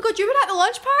big... Oh my God, you were at the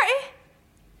launch party?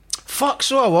 Fuck,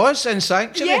 so I was in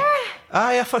Sanctuary. Yeah.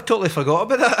 Aye, I totally forgot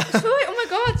about that. So, oh my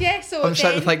God, yeah. So I'm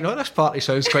sitting thinking, no, this party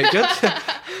sounds quite good.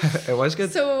 It was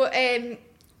good. So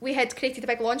we had created a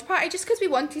big launch party just because we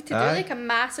wanted to do like a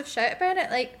massive shout about it.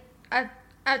 Like,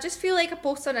 I just feel like a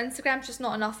post on Instagram is just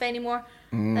not enough anymore.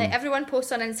 Like, everyone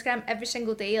posts on Instagram every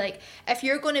single day. Like, if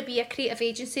you're going to be a creative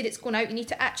agency that's going out, you need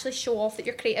to actually show off that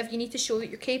you're creative. You need to show that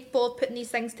you're capable of putting these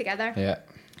things together. Yeah.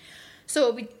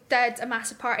 So we did a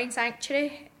massive party in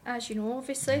Sanctuary, as you know,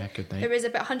 obviously. Yeah, good night. There was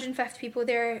about 150 people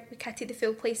there. We kitted the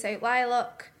full place out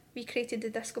lilac. We created the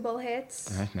disco ball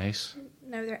heads. Nice.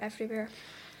 Now they're everywhere.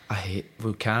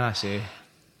 Can I say,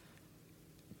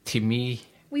 to me...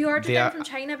 We ordered them from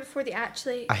China before they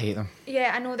actually... I hate them.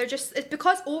 Yeah, I know, they're just... It's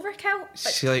because overkill.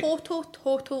 Like,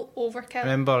 total overkill.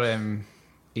 Remember,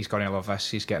 he's going to love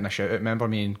this, he's getting a shout out. Remember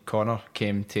me and Connor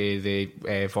came to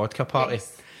the vodka party?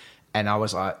 Yes. And I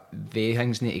was like, they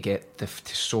things need to get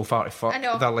so far to fuck. I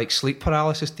know. They're like sleep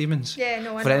paralysis demons. Yeah,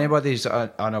 no, I know. For anybody who's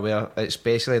unaware, it's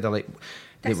basically, they're like...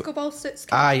 Disco ball suits.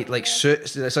 Aye, like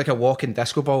suits. It's like a walking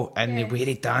disco ball, and the way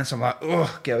they dance, I'm like,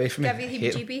 oh, get away from me. Give you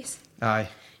heebie-jeebies. Aye.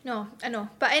 No, I know.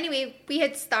 But anyway, we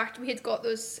had got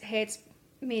those heads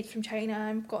made from China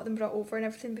and got them brought over and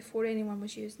everything before anyone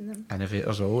was using them.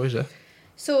 Innovators always, eh?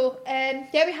 So,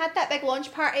 we had that big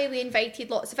launch party. We invited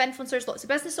lots of influencers, lots of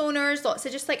business owners, lots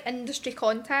of just like industry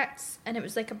contacts, and it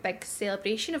was like a big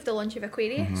celebration of the launch of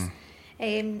Aquarius.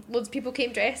 Loads of people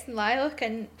came dressed in lilac,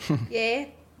 and yeah,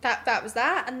 that was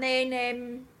that. And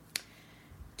then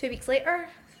 2 weeks later,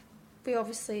 the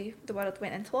world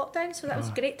went into lockdown, so that was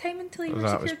a great time until you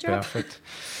that your was job. Perfect.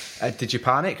 Did you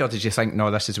panic, or did you think,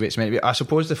 no, this is the way it's meant to be? I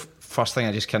suppose the first thing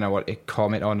I just kind of want to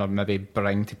comment on, or maybe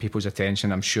bring to people's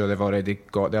attention, I'm sure they've already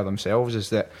got there themselves, is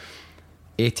that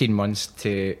 18 months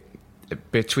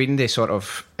between the sort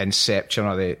of inception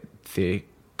or the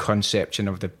conception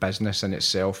of the business in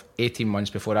itself, 18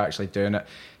 months before actually doing it,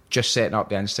 just setting up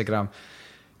the Instagram.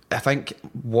 I think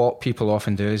what people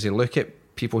often do is they look at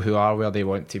people who are where they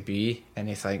want to be, and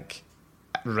they think,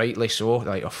 rightly so,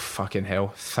 like, oh fucking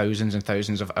hell, thousands and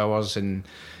thousands of hours and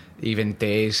even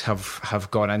days have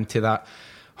gone into that.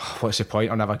 Oh, what's the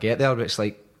point? I'll never get there. But it's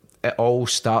like, it all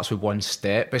starts with one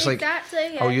step. It's exactly,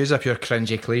 like, yeah. I'll use a pure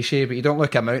cringy cliche, but you don't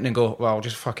look at a mountain and go, well, I'll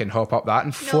just fucking hop up that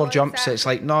in 4 jumps. Exactly. It's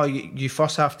like, no, you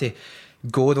first have to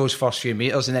go those first few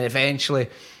metres, and then eventually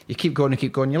you keep going and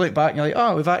keep going. You look back and you're like,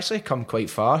 oh, we've actually come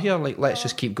quite far here. Like, let's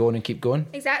just keep going and keep going.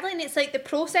 Exactly, and it's like the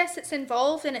process that's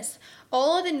involved, and it's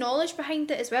all of the knowledge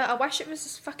behind it as well. I wish it was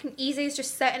as fucking easy as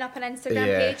just setting up an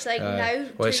Instagram page now.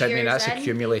 Well, 2 years that's in.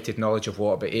 Accumulated knowledge of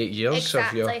what, about 8 years?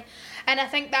 Exactly, and I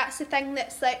think that's the thing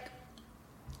that's like,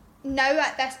 now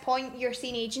at this point you're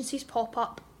seeing agencies pop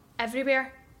up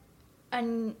everywhere,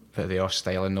 and but they are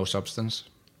style and no substance.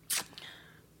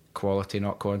 Quality,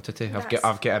 not quantity.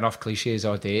 I've got enough cliches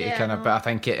all day to kind of, but I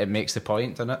think it makes the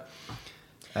point, doesn't it?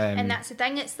 And that's the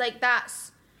thing. It's like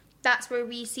that's where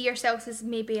we see ourselves as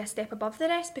maybe a step above the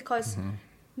rest, because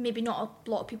maybe not a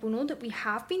lot of people know that we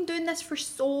have been doing this for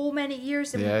so many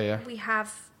years, and we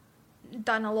have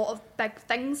done a lot of big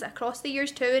things across the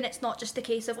years too, and it's not just a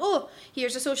case of, oh,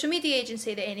 here's a social media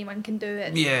agency that anyone can do.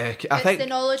 It's the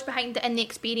knowledge behind it and the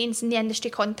experience and the industry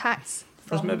contacts.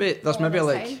 There's maybe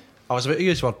like, I was about to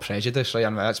use the word prejudice, right? I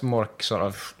mean, that's more sort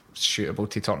of suitable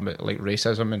to talking about like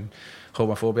racism and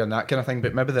homophobia and that kind of thing,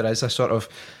 but maybe there is a sort of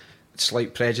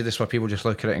slight prejudice where people just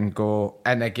look at it and go,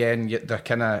 and again, they're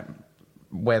kind of,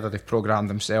 whether they've programmed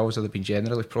themselves or they've been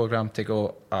generally programmed to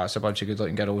go, it's a bunch of good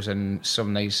looking girls and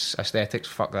some nice aesthetics,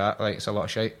 fuck that, like, it's a lot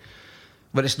of shite.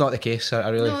 But it's not the case. I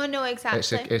really, no,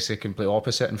 exactly. It's the complete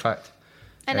opposite, in fact.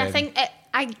 And I think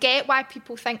I get why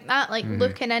people think that, like,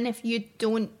 looking in, if you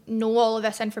don't know all of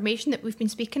this information that we've been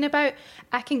speaking about,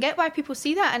 I can get why people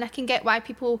see that, and I can get why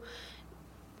people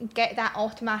get that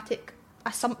automatic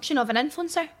assumption of an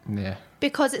influencer. Yeah.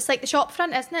 Because it's like the shop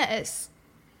front, isn't it? It's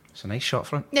a nice shop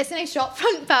front. It's a nice shop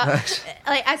front, but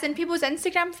like, as in people's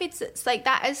Instagram feeds, it's like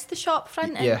that is the shop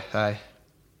front. And yeah, aye.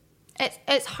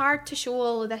 It's hard to show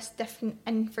all of this different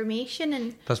information,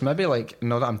 and there's maybe like,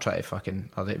 not that I'm trying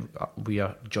to we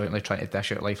are jointly trying to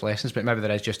dish out life lessons, but maybe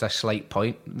there is just a slight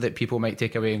point that people might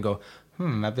take away and go,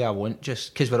 maybe I won't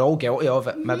just, because we're all guilty of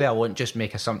it, maybe I won't just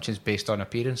make assumptions based on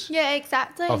appearance. Yeah,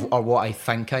 exactly. Or what I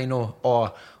think I know,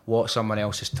 or what someone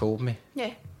else has told me.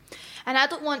 Yeah. And I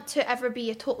don't want to ever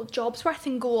be a total job's worth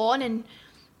and go on, and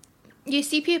you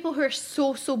see people who are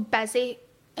so busy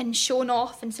and showing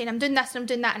off and saying, I'm doing this and I'm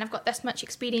doing that and I've got this much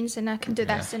experience and I can do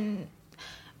this, and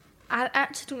I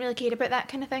actually don't really care about that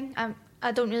kind of thing.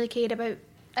 I don't really care about,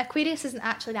 Aquarius isn't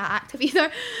actually that active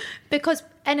either, because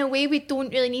in a way we don't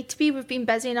really need to be. We've been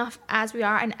busy enough as we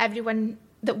are, and everyone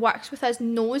that works with us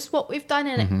knows what we've done,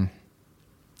 and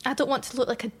I don't want to look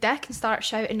like a dick and start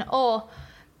shouting, oh,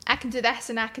 I can do this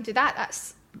and I can do that.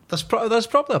 There's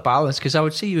probably a balance, because I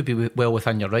would say you would be well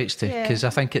within your rights to, because I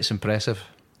think it's impressive.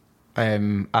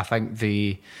 I think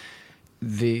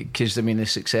because I mean, the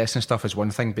success and stuff is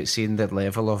one thing, but seeing the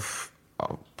level of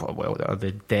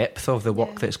the depth of the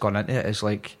work that's gone into it is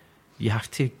like, you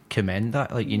have to commend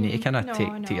that. Like, you need to kind of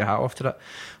take your hat off to that.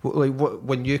 Like,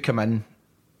 when you come in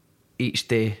each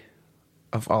day,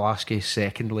 I'll ask you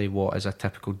secondly, what is a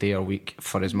typical day or week,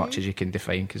 for as much as you can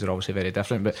define, because they're obviously very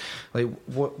different, but like,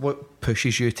 what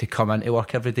pushes you to come into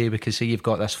work every day? Because say you've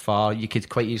got this far, you could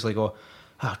quite easily go,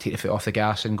 I'll take the foot off the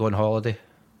gas and go on holiday.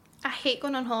 I hate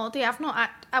going on holiday.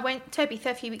 I went to Ibiza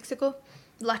a few weeks ago,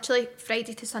 literally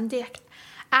Friday to Sunday.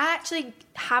 I actually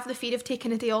have the fear of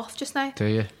taking a day off just now. Do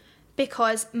you?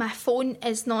 Because my phone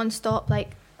is non-stop.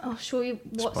 Like, I'll show you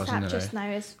WhatsApp just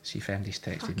now. Is see if Andy's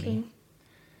texted me.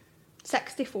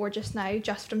 64 just now,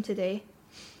 just from today.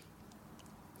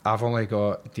 I've only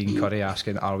got Dean Curry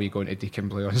asking, are we going to Deacon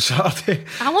Blue on Saturday?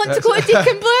 I want to go to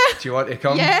Deacon Blue. Do you want to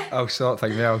come? Yeah. I'll sort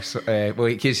things out. Well,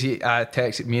 because he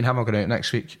texted me and him are going out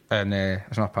next week, and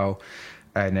it's my pal.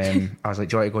 And I was like,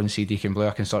 do you want to go and see Deacon Blue?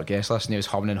 I can start guest list. And he was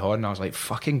humming and hawing. And I was like,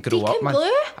 fucking grow up, man.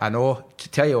 Blue? I know. To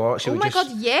tell you what, oh my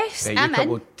God, yes, right, I'm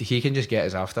in. He can just get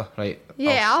us after, right?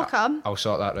 Yeah, I'll come. I'll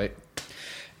sort that, right?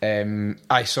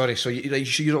 Sorry, so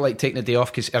you don't like taking the day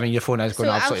off, because I mean your phone is going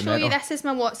absolutely mental. I'll show you, this is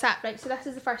my WhatsApp, right? So this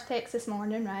is the first text this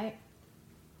morning, right?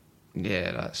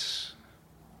 Yeah, that's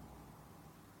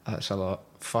a lot.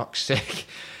 Fuck's sake.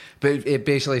 But it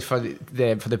basically, for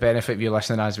the benefit of you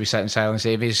listening, as we sit in silence,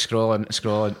 Amy's scrolling.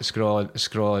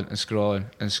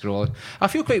 I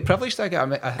feel quite privileged to get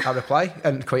a reply,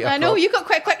 and quite. I know you got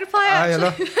quite a quick reply,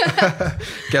 actually. I know.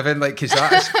 Given, like, because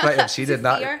that's pretty obscene, and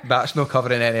that's not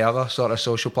covering any other sort of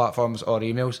social platforms or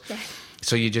emails. Yeah.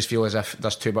 So you just feel as if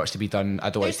there's too much to be done.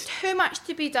 There's too much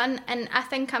to be done, and I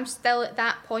think I'm still at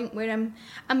that point where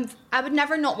I would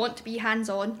never not want to be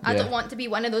hands-on. I don't want to be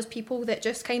one of those people that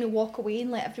just kind of walk away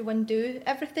and let everyone do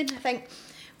everything. I think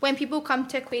when people come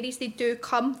to Aquarius, they do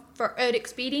come for our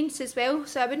experience as well.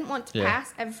 So I wouldn't want to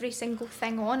pass every single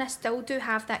thing on. I still do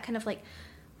have that kind of like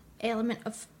element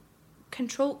of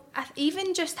control,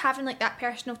 even just having like that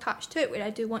personal touch to it, where I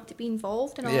do want to be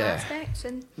involved in all Yeah. aspects.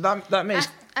 And That makes...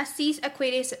 I see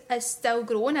Aquarius as still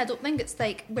growing. I don't think it's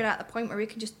like we're at the point where we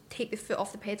can just take the foot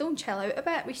off the pedal and chill out a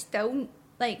bit. We still,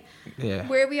 like,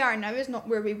 where we are now is not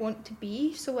where we want to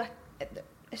be, so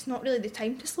it's not really the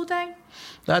time to slow down.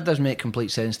 That does make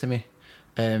complete sense to me.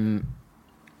 And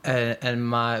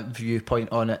my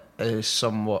viewpoint on it is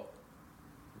somewhat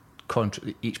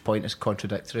each point is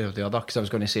contradictory of the other, because I was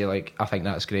going to say, like, I think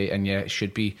that's great, and yeah, it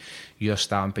should be your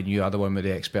stamp, and you are the one with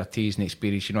the expertise and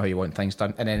experience, you know how you want things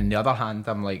done. And then on the other hand,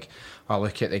 I'm like, I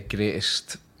look at the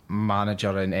greatest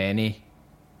manager in any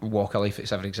walk of life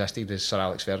that's ever existed is Sir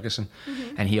Alex Ferguson,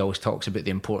 and he always talks about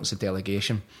the importance of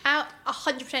delegation. I'll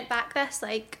 100% back this.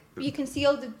 Like, you can see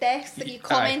all the desks that you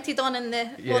commented on in the,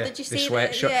 what did you say? The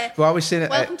sweatshop. Yeah. Well, I was saying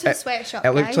Welcome to the sweatshop,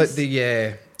 it looked guys.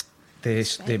 like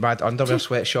the mad underwear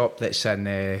sweatshop that's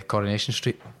in Coronation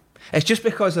Street. It's just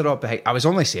because they're all behind. I was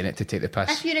only saying it to take the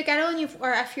piss. If you're a girl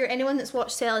or if you're anyone that's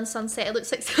watched Selling Sunset, it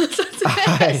looks like Selling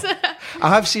Sunset. I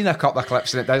have seen a couple of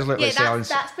clips and it does look like Selling.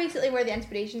 That's basically where the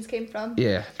inspirations came from.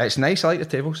 Yeah, it's nice. I like the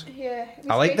tables. Yeah,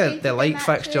 I like the light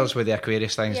fixtures with the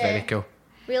Aquarius things. Yeah. Very cool.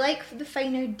 We like the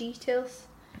finer details.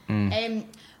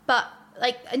 But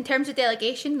like in terms of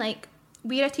delegation, like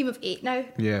we're a team of 8 now.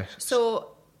 Yeah.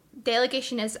 So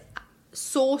delegation is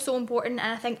so important,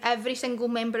 and I think every single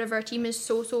member of our team is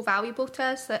so valuable to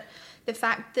us, that the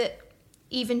fact that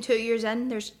even 2 years in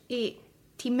there's 8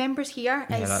 team members here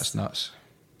is, that's nuts,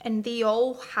 and they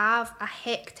all have a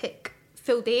hectic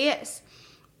full day. It's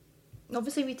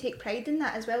obviously we take pride in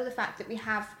that as well, the fact that we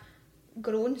have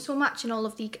grown so much, and all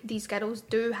of these girls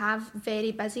do have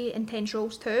very busy intense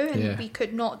roles too, and I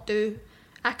could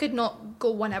not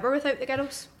go 1 hour without the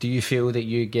girls. Do you feel that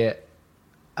you get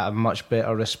a much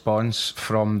better response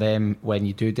from them when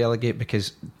you do delegate,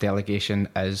 because delegation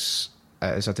is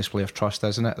a display of trust,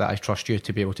 isn't it? That I trust you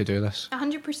to be able to do this.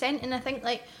 100%, and I think,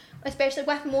 like, especially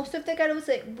with most of the girls,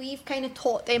 like, we've kind of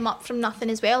taught them up from nothing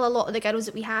as well. A lot of the girls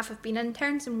that we have been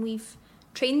interns, and we've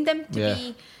trained them to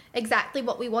be exactly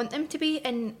what we want them to be,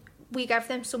 and we give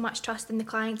them so much trust in the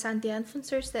clients and the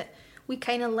influencers that we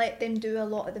kind of let them do a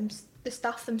lot of the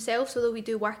stuff themselves, although we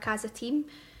do work as a team.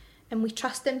 And we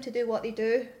trust them to do what they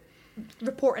do,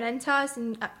 reporting into us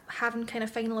and having kind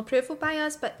of final approval by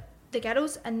us. But the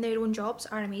girls in their own jobs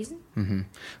are amazing. Mm-hmm.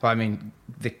 Well, I mean,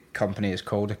 the company is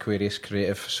called Aquarius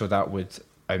Creative, so that would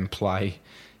imply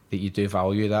that you do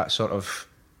value that sort of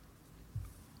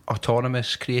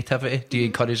autonomous creativity. Do you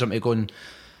encourage them to go and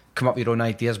come up with your own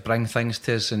ideas, bring things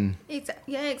to us? And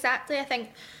yeah, exactly. I think...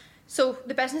 So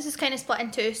the business is kind of split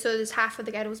in two. So there's half of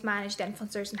the girls manage the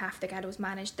influencers and half of the girls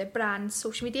manage the brand's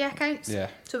social media accounts. Yeah.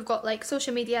 So we've got like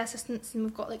social media assistants and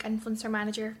we've got like influencer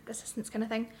manager assistants kind of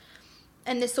thing.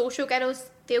 And the social girls,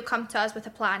 they'll come to us with a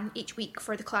plan each week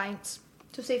for the clients.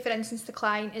 So say for instance the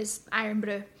client is Iron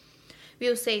Brew.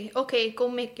 We'll say, okay, go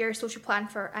make your social plan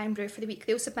for Iron Brew for the week.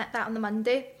 They'll submit that on the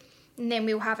Monday, and then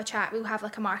we'll have a chat. We'll have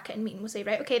like a marketing meeting. We'll say,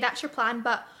 right, okay, that's your plan,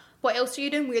 but what else are you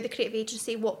doing? We're the creative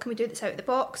agency. What can we do that's out of the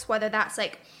box? Whether that's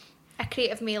like a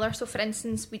creative mailer. So for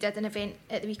instance, we did an event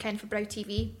at the weekend for Brow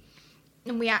TV,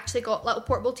 and we actually got little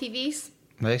portable TVs.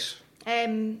 Nice.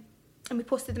 And we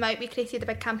posted them out. We created a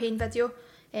big campaign video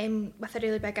with a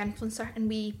really big influencer, and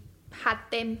we had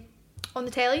them on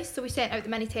the tellies. So we sent out the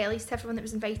mini tellies to everyone that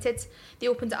was invited. They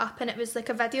opened it up and it was like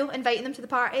a video inviting them to the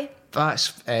party.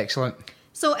 That's excellent.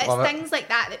 So it's things like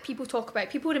that people talk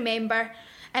about, people remember.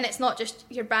 And it's not just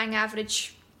your bang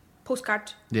average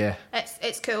postcard. Yeah.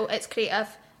 It's cool, it's creative,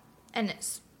 and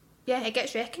it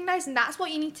gets recognised, and that's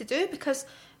what you need to do, because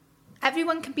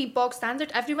everyone can be bog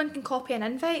standard, everyone can copy an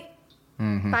invite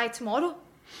by tomorrow.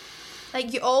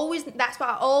 Like that's what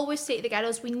I always say to the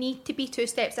girls, we need to be 2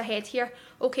 steps ahead here.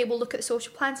 Okay, we'll look at the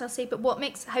social plans, and I'll say, but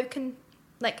how can,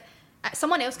 like,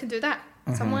 someone else can do that.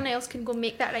 Someone else can go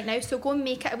make that right now, so go and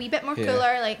make it a wee bit more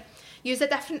cooler, like, use a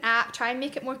different app, try and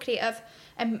make it more creative,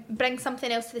 and bring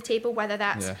something else to the table, whether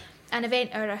that's an event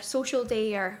or a social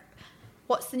day, or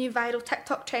what's the new viral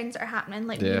TikTok trends that are happening.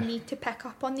 Like, we need to pick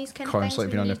up on these kind of things. We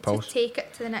need to take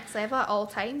it to the next level at all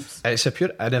times. It's a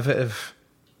pure innovative,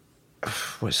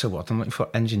 what's the word I'm looking for,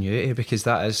 ingenuity, because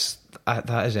that is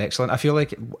excellent. I feel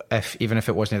like even if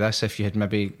it wasn't this, if you had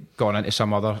maybe gone into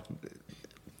some other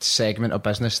segment of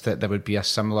business, that there would be a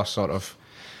similar sort of,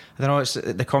 I don't know, it's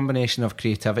the combination of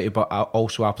creativity but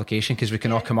also application, because we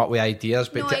can all come up with ideas,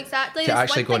 but to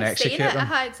actually go and execute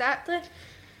them. Exactly.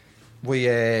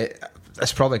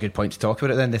 It's probably a good point to talk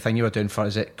about it then. The thing you were doing for,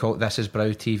 is it called This Is Brow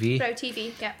TV? Brow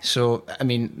TV, yeah. So, I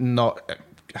mean, not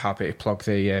happy to plug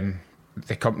the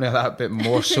the company of that, but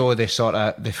more so the sort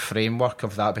of the framework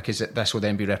of that, because this will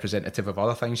then be representative of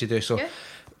other things you do. So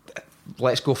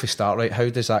let's go for start, right? How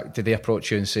does that, did they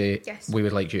approach you and say, we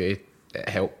would like you to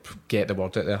help get the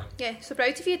word out there? Yeah, so Brow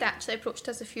TV had actually approached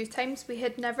us a few times. We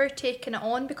had never taken it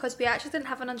on because we actually didn't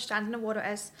have an understanding of what it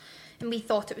is, and we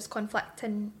thought it was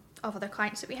conflicting of other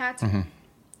clients that we had.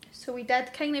 So we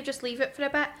did kind of just leave it for a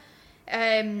bit.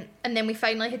 And then we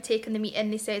finally had taken the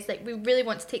meeting. They said, like, we really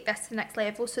want to take this to the next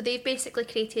level. So they've basically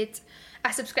created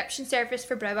a subscription service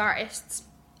for brow artists,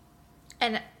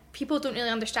 and people don't really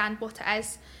understand what it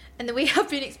is. And the way I've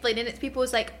been explaining it to people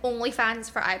is like OnlyFans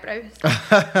for eyebrows.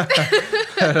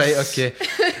 Right, okay.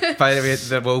 By the way,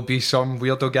 there will be some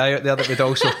weirdo guy out there that would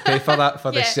also pay for that,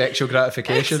 for the sexual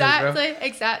gratification as well.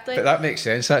 Exactly. But that makes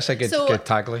sense. That's a good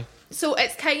tagline. So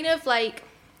it's kind of like,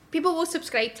 people will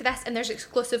subscribe to this and there's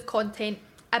exclusive content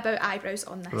about eyebrows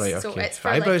on this. Right, okay. So it's for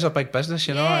eyebrows are big business,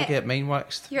 you know. I get mine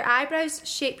waxed. Your eyebrows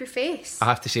shape your face. I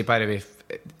have to say, by the way,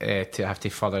 to have to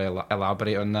further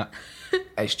elaborate on that,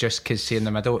 it's just because, see, in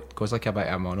the middle it goes like a bit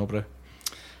of a monobrow.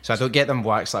 So I don't get them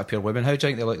waxed like pure women. How do you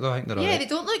think they look though? I think they're alright. They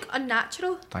don't look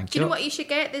unnatural. Thank you. Do you know what you should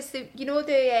get? There's the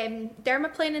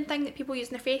dermaplaning thing that people use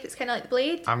in their face. It's kind of like the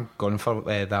blade. I'm going for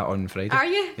that on Friday. Are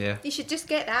you? Yeah. You should just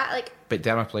get that. Like, but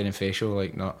dermaplaning facial,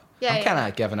 like, not. Yeah, I'm kind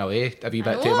of giving away a wee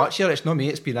bit too much here. It's not me,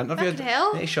 it's been interviewed. What the hell?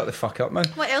 You need to shut the fuck up, man.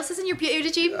 What else is in your beauty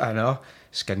regime? I know.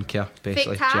 Skincare,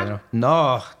 basically. Fake tan? General.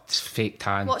 No, it's fake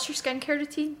tan. What's your skincare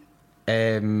routine?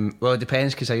 Well, it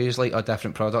depends, because I use like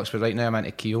different products, but right now I'm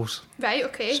into Kiehl's. Right,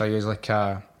 okay. So I use like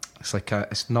it's like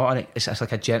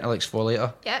a gentle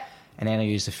exfoliator. Yeah. And then I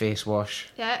use the face wash.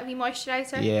 Yeah, a wee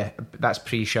moisturiser. Yeah, that's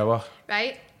pre-shower.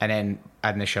 Right. And then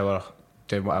in the shower,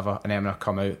 doing whatever. And then when I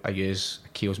come out, I use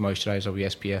Kiehl's moisturiser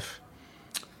with SPF.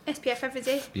 SPF every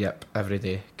day? Yep, every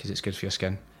day, because it's good for your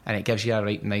skin. And it gives you a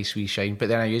right nice wee shine. But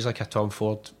then I use like a Tom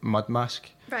Ford mud mask.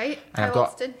 Right. And How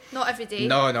often? Not every day?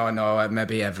 No,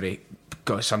 maybe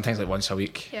sometimes like once a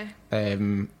week. Yeah.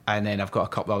 And then I've got a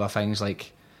couple other things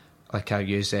like I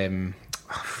use it's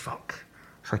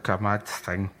like a mad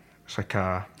thing. It's like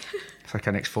an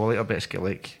exfoliator, but it's got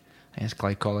like, I think it's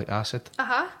glycolic acid.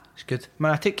 It's good.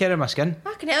 Man, I take care of my skin.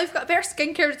 Fucking hell, you've got a better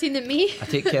skincare routine than me. I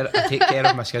take care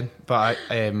of my skin. But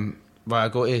I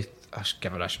go to, I should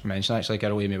give her a mention actually,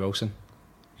 girl Amy Wilson.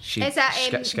 Is that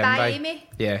Skin by Amy?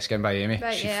 Yeah, Skin by Amy.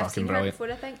 Right, She's yeah, fucking I've seen brilliant. her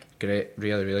before, I think. Great,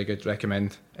 really, really good.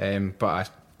 Recommend.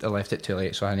 But I left it too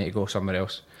late, so I need to go somewhere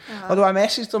else. Although I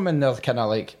messaged them and they're kind of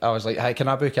like, I was like, hey, can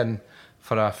I book in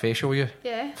for a facial with you?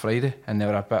 Yeah. Friday, and they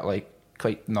were a bit like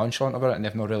quite nonchalant about it, and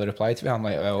they've not really replied to me. I'm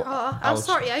like, well, I'll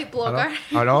sort you out, blogger.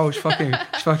 I know.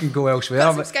 Just fucking go elsewhere.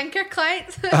 Got some skincare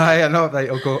clients. I know. Right,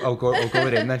 I'll go with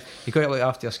them then. You got to look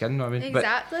after your skin, you know what I mean?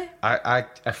 Exactly.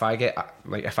 But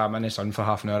if I'm in the sun for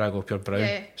half an hour, I go pure brown.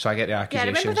 Yeah. So I get the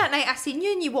accusations. Yeah, I remember that night I seen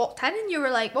you and you walked in and you were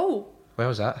like, whoa. Where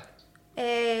was that?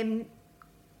 On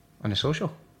the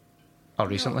social? Oh,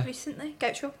 recently? Recently,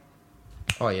 Gaucho.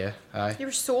 Oh yeah, aye. You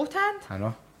were so tanned. I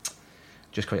know.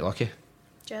 Just quite lucky.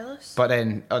 Jealous. But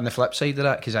then on the flip side of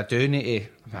that, because I do need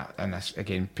to, and this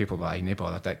again, people be like, "No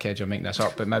bother, dickhead, you're making this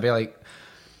up," but maybe like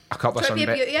a couple of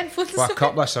sunbeds. Well, a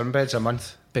couple of sunbeds a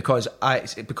month, because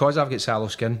I've got sallow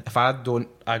skin. If I don't,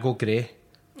 I go grey.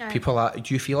 Aye. People are,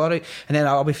 do you feel alright? And then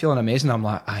I'll be feeling amazing. I'm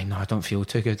like, no, I don't feel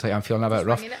too good. Like, I'm feeling a bit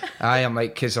rough. I'm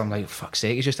like, because I'm like, fuck's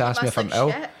sake, he's just asked me if I'm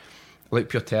ill. Look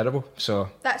pure terrible. So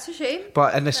that's a shame.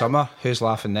 But in the summer, who's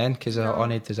laughing then? Because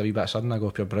on it there's a wee bit of sun, I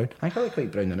go pure brown. I think I look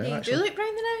quite brown now. You do look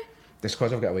brown now. It's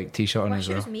because I've got a white t-shirt on as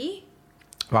well. It was me.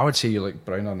 Well, I would say you look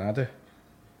browner than I do.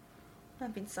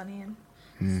 I've been sunny and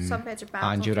some beds are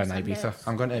bad. And you're in Ibiza.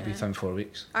 I'm going to Ibiza in 4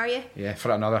 weeks. Are you? Yeah,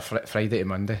 for another Friday to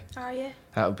Monday. Are you?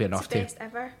 That'll be enough it's the best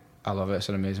ever. I love it. It's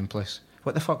an amazing place.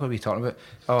 What the fuck were we talking about?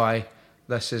 Oh, aye.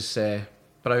 This is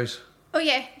Brows. Oh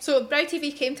yeah. So Brow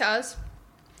TV came to us.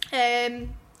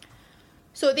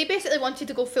 So they basically wanted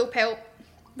to go full pelt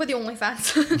with the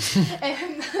OnlyFans.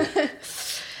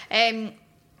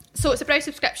 So it's a brow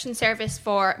subscription service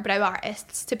for brow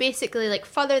artists to basically like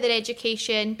further their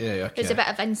education. Yeah, okay. There's a bit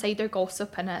of insider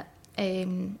gossip in it.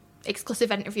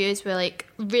 Exclusive interviews with like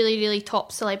really, really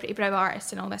top celebrity brow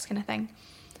artists and all this kind of thing.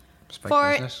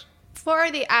 For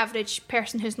the average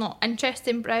person who's not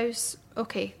interested in brows,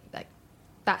 okay, like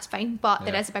that's fine, but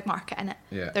there is a big market in it.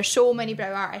 Yeah. There's so many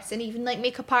brow artists and even like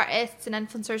makeup artists and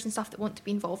influencers and stuff that want to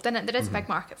be involved in it. There is a big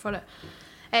market for it.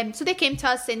 So they came to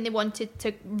us saying they wanted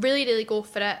to really, really go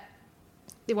for it.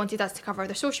 They wanted us to cover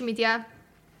their social media,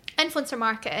 influencer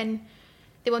marketing.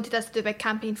 They wanted us to do a big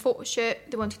campaign photo shoot.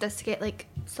 They wanted us to get like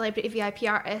celebrity VIP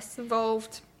artists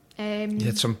involved. You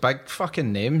had some big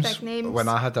fucking names. Big names. When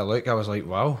I had a look, I was like,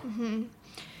 wow.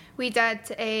 We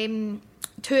did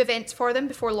 2 events for them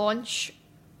before launch.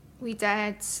 We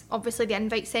did obviously the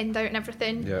invite send out and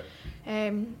everything.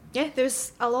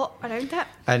 There's a lot around it.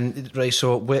 And right,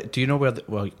 so do you know where?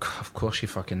 Well, of course you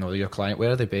fucking know your client.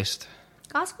 Where are they based?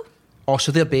 Glasgow. Oh,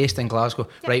 so they're based in Glasgow,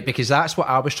 Yep. right? Because that's what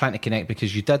I was trying to connect.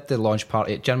 Because you did the launch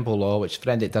party at Jimbo Law, which for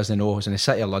anyone that doesn't know is in the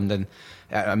city of London.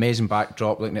 Amazing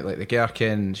backdrop, looking at like the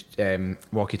Gherkin,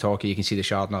 walkie-talkie. You can see the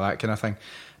Shard and all that kind of thing.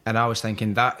 And I was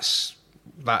thinking that's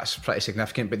pretty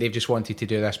significant. But they've just wanted to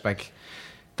do this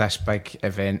big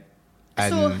event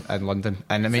in London.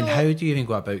 And I mean, how do you even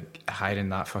go about hiring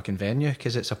that fucking venue?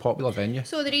 Because it's a popular venue.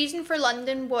 So the reason for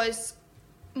London was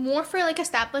more for like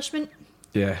establishment.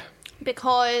 Yeah.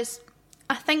 Because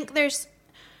I think there's,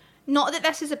 not that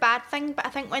this is a bad thing, but I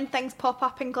think when things pop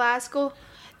up in Glasgow,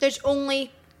 there's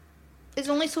only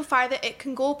so far that it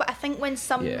can go. But I think when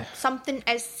something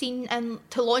is seen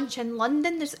to launch in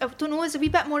London, there's a wee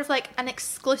bit more of like an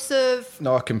exclusive.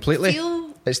 No, completely.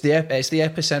 Feel. It's the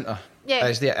epicenter.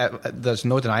 Yeah. There's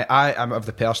no denying. I am of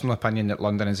the personal opinion that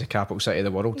London is the capital city of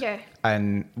the world. Yeah.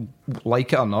 And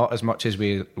like it or not, as much as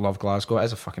we love Glasgow, it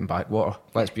is a fucking backwater.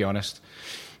 Let's be honest.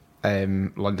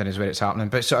 London is where it's happening.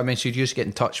 But so you just get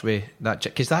in touch with that,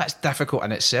 because that's difficult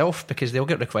in itself, because they'll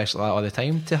get requests like that all the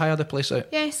time to hire the place out.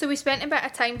 Yeah, so we spent a bit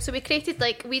of time. So we'd create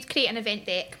an event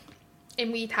deck,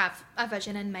 and we'd have a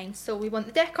vision in mind. So we want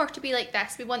the decor to be like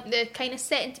this, we want the kind of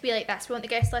setting to be like this, we want the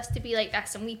guest list to be like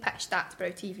this, and we pitched that to Brow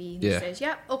TV, and he says,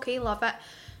 yeah, okay, love it.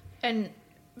 And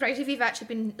Brow TV have actually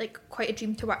been like quite a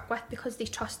dream to work with, because they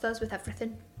trust us with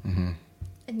everything. Mm-hmm.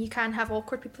 And you can have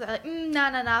awkward people that are like,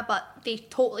 nah, but they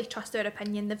totally trust our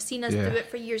opinion. They've seen us do it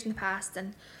for years in the past,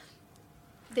 and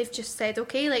they've just said,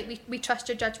 okay, like we trust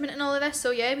your judgment and all of this.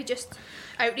 So yeah, we just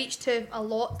outreach to a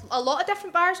lot of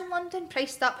different bars in London,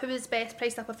 priced up who was best,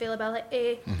 priced up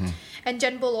availability. Mm-hmm. And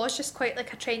Jimbo Law is just quite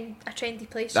like a trendy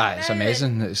place. It's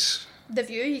amazing. It's the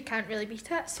view, you can't really beat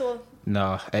it. So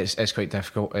no, it's quite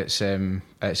difficult. It's an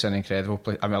incredible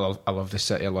place. I mean, I love the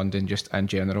city of London just in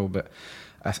general, but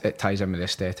it ties in with the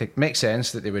aesthetic. Makes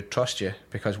sense that they would trust you,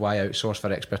 because why outsource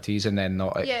for expertise and then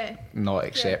not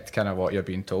accept kind of what you're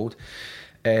being told.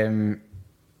 I mean,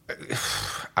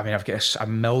 I've got a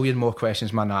million more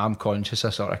questions, man. I'm conscious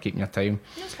of sort of keeping your time.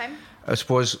 That's fine. I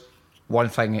suppose one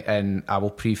thing, and I will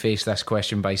preface this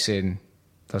question by saying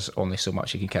there's only so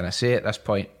much you can kind of say at this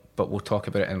point, but we'll talk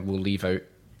about it and we'll leave out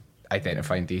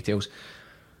identifying details.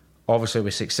 Obviously,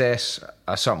 with success,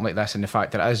 something like this, and the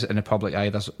fact that it is in the public eye,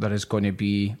 there is going to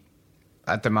be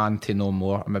a demand to know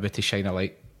more, and maybe to shine a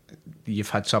light. You've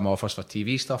had some offers for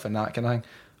TV stuff and that kind of thing.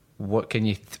 What can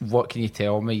you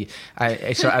tell me?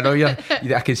 I know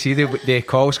I can see the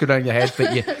calls going on in your head,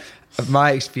 but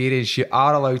my experience, you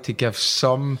are allowed to give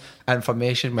some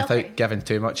information without giving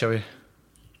too much away.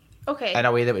 Okay. In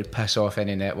a way that would piss off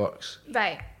any networks.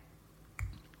 Right.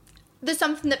 There's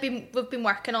something that we've been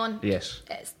working on. Yes.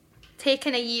 It's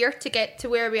taken a year to get to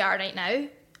where we are right now.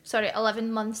 Sorry,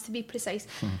 11 months to be precise.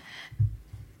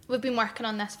 We've been working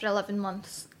on this for 11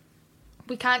 months.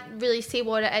 We can't really say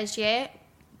what it is yet.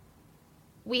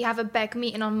 We have a big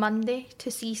meeting on Monday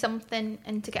to see something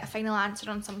and to get a final answer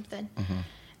on something. Mm-hmm.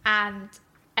 And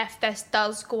if this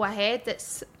does go ahead,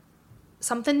 it's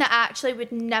something that I actually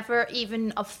would never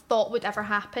even have thought would ever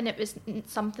happen. It was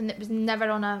something that was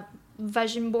never on a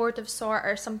vision board of sort,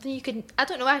 or something you could, I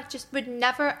don't know, I just would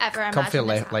never ever imagine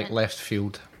this like left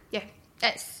field. Yeah,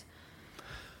 it's...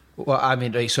 Well, I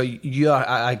mean, right, so you are,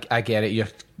 I get it,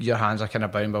 your hands are kind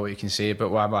of bound by what you can say, but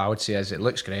what I would say is it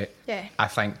looks great. Yeah. I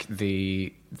think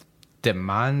the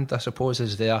demand, I suppose,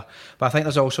 is there, but I think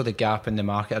there's also the gap in the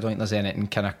market. I don't think there's anything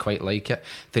kind of quite like it.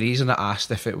 The reason I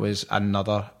asked if it was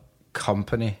another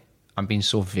company, I'm being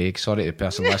so vague, sorry to the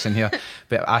person listening here,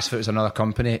 but I asked if it was another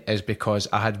company is because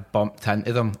I had bumped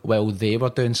into them while they were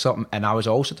doing something and I was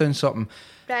also doing something.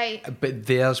 Right. But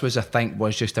theirs was, I think,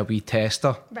 was just a wee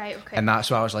tester. Right, okay. And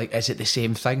that's why I was like, is it the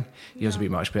same thing? Yours would be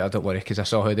much better, don't worry, because I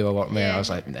saw how they were working with it and I was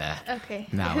like, nah. Okay.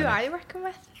 Nah, who are you working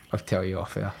with? I'll tell you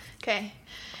off here. Okay.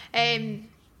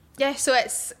 Yeah, so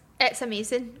it's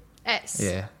amazing.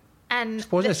 And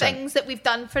the things that we've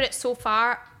done for it so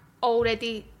far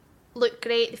already look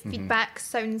great. The feedback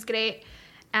sounds great,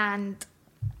 and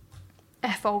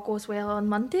if all goes well on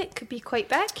Monday, it could be quite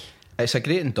big. It's a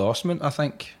great endorsement, I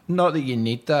think. Not that you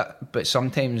need that, but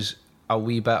sometimes a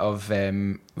wee bit of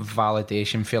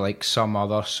validation for like some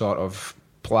other sort of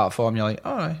platform. You're like,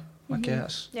 all right, okay,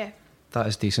 that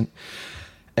is decent.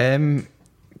 Do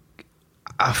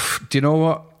you know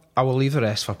what? I will leave the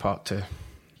rest for part 2.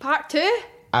 Part 2?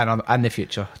 And in the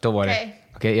future, don't worry. Okay.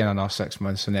 I'll get you in another 6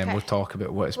 months and then we'll talk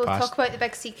about what is past. We'll talk about the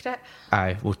big secret.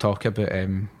 Aye, we'll talk about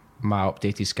my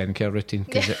updated skincare routine.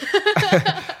 Cause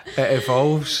It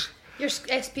evolves. Your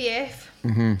SPF.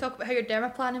 Talk about how your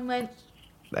dermaplanning went.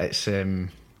 It's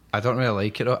I don't really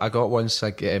like it. I got once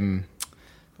like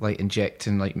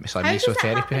injecting like How does it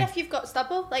happen mesotherapy. if you've got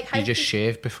stubble? Like how You just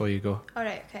shave before you go.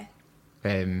 Alright,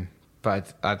 okay.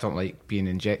 But I don't like being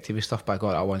injected with stuff. But I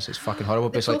got that once. It's fucking horrible.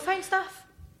 But The it's like profile stuff.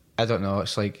 I don't know.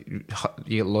 It's like you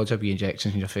get loads of wee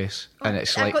injections in your face, and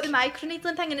it's I've like got the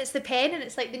microneedling thing, and it's the pen, and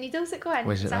it's like the needles that go in.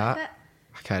 was it Is that? it?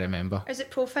 I can't remember. Or is it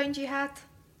Profound you had?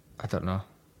 I don't know.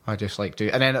 I just like do.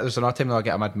 And then there's another time that I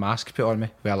get a mad mask put on me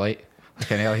with a light. I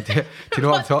kind of like do. Do you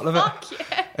know what I'm talking about? Fuck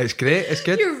yeah. It's great. It's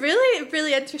good. You're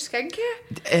really into skincare.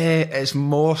 It's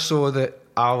more so that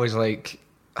I was like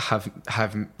have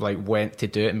like went to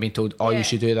do it and been told, oh, Yeah. you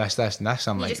should do this, this, and this.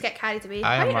 I'm You like, just get carried away.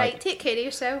 I am Quite right, like- take care of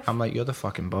yourself. I'm like, you're the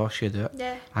fucking boss. You do it.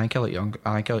 Yeah. I think I look young.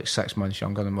 I think I look 6 months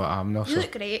younger than what I am now. You So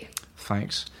look great.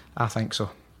 thanks. I think so.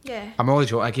 Yeah. I'm only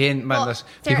joking. Again, man. What, There's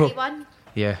people. 31?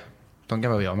 Yeah. Don't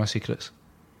give away all my secrets.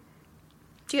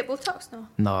 Do you get Botox now?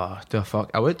 No, do a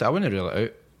fuck. I wouldn't rule it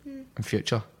out in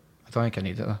future. I don't think I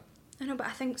need it though. I know, but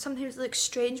I think sometimes it looks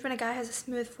strange when a guy has a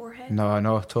smooth forehead.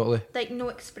 No, totally. Like no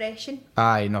expression.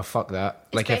 Aye, no, fuck that.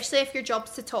 Like Especially if your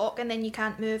job's to talk and then you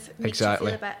can't move. It makes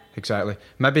exactly, you feel a bit. exactly.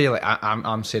 Maybe like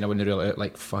I'm saying I wouldn't rule it out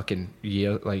like fucking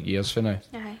years for now.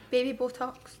 Aye. Baby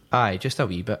Botox. Aye, just a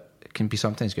wee bit. It can be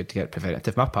sometimes good to get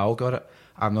preventative. My pal got it.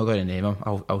 I'm not going to name him.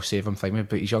 I'll save him thing,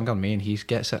 but he's younger than me and he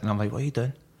gets it, and I'm like, what are you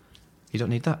doing? You don't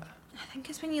need that. I think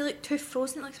it's when you look too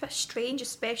frozen, it looks a bit strange,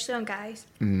 especially on guys.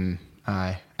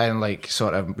 Aye, and like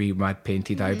sort of wee mad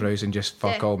painted eyebrows and just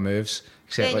fuck Yeah. all moves.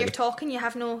 Except Then like you're talking, you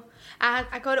have no.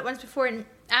 I got it once before, and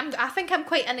I think I'm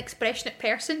quite an expressionate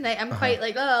person. Like I'm quite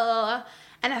like,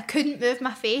 and I couldn't move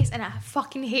my face, and I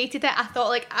fucking hated it. I thought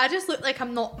like I just look like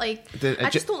I'm not like I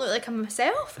just don't look like I'm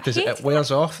myself. I does hated it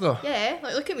wears off though? Yeah,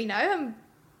 like look at me now.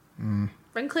 I'm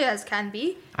wrinkly as can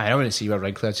be. I wouldn't see you were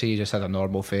wrinkly. I'd say you just had a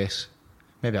normal face.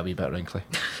 Maybe a wee bit wrinkly.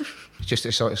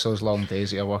 it's those long days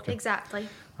that you're working. Exactly.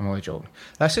 I'm only joking.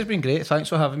 This has been great. Thanks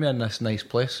for having me in this nice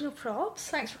place. No props.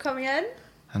 Thanks for coming in.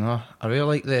 I know. I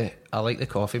really like the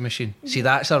coffee machine. See,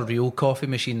 that's a real coffee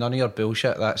machine. None of your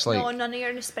bullshit. That's like No, none of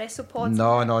your Nespresso pods.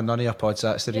 no, none of your pods.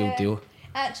 That's the real Yeah. deal.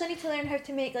 I actually need to learn how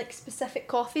to make like specific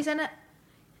coffees in it.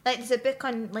 Like there's a book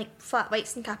on like flat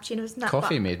whites and cappuccinos and that.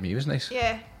 Coffee but- made me was nice.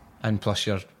 Yeah. And plus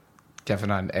you're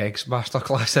giving an eggs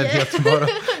masterclass in here tomorrow.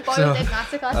 Boiled egg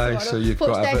masterclass aye, tomorrow. so you've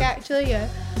Poached got egg a bit. actually, yeah.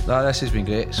 No, this has been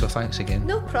great. So thanks again.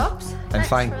 No props. Thanks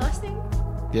thank- for listening.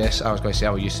 Yes, I was going to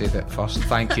say, you said it first.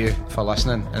 Thank you for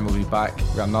listening, and we'll be back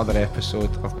with another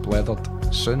episode of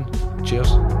Blethered soon.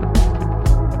 Cheers.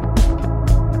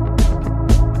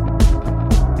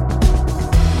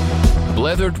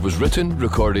 Blethered was written,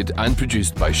 recorded and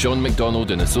produced by Sean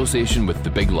McDonald in association with The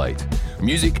Big Light.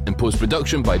 Music and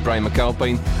post-production by Brian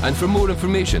McAlpine, and for more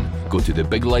information, go to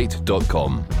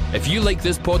thebiglight.com. If you like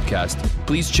this podcast,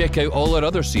 please check out all our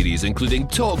other series including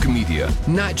Talk Media,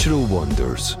 Natural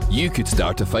Wonders, You Could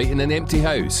Start a Fight in an Empty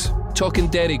House, Talking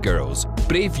Derry Girls,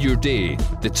 Brave Your Day,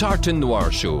 The Tartan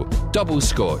Noir Show, Double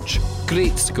Scotch,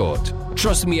 Great Scott,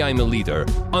 Trust Me I'm a Leader,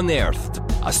 Unearthed,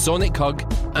 A Sonic Hug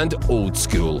and Old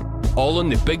School. All on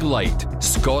The Big Light,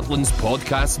 Scotland's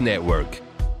podcast network.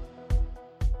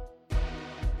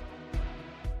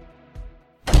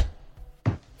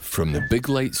 From the Big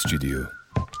Light Studio.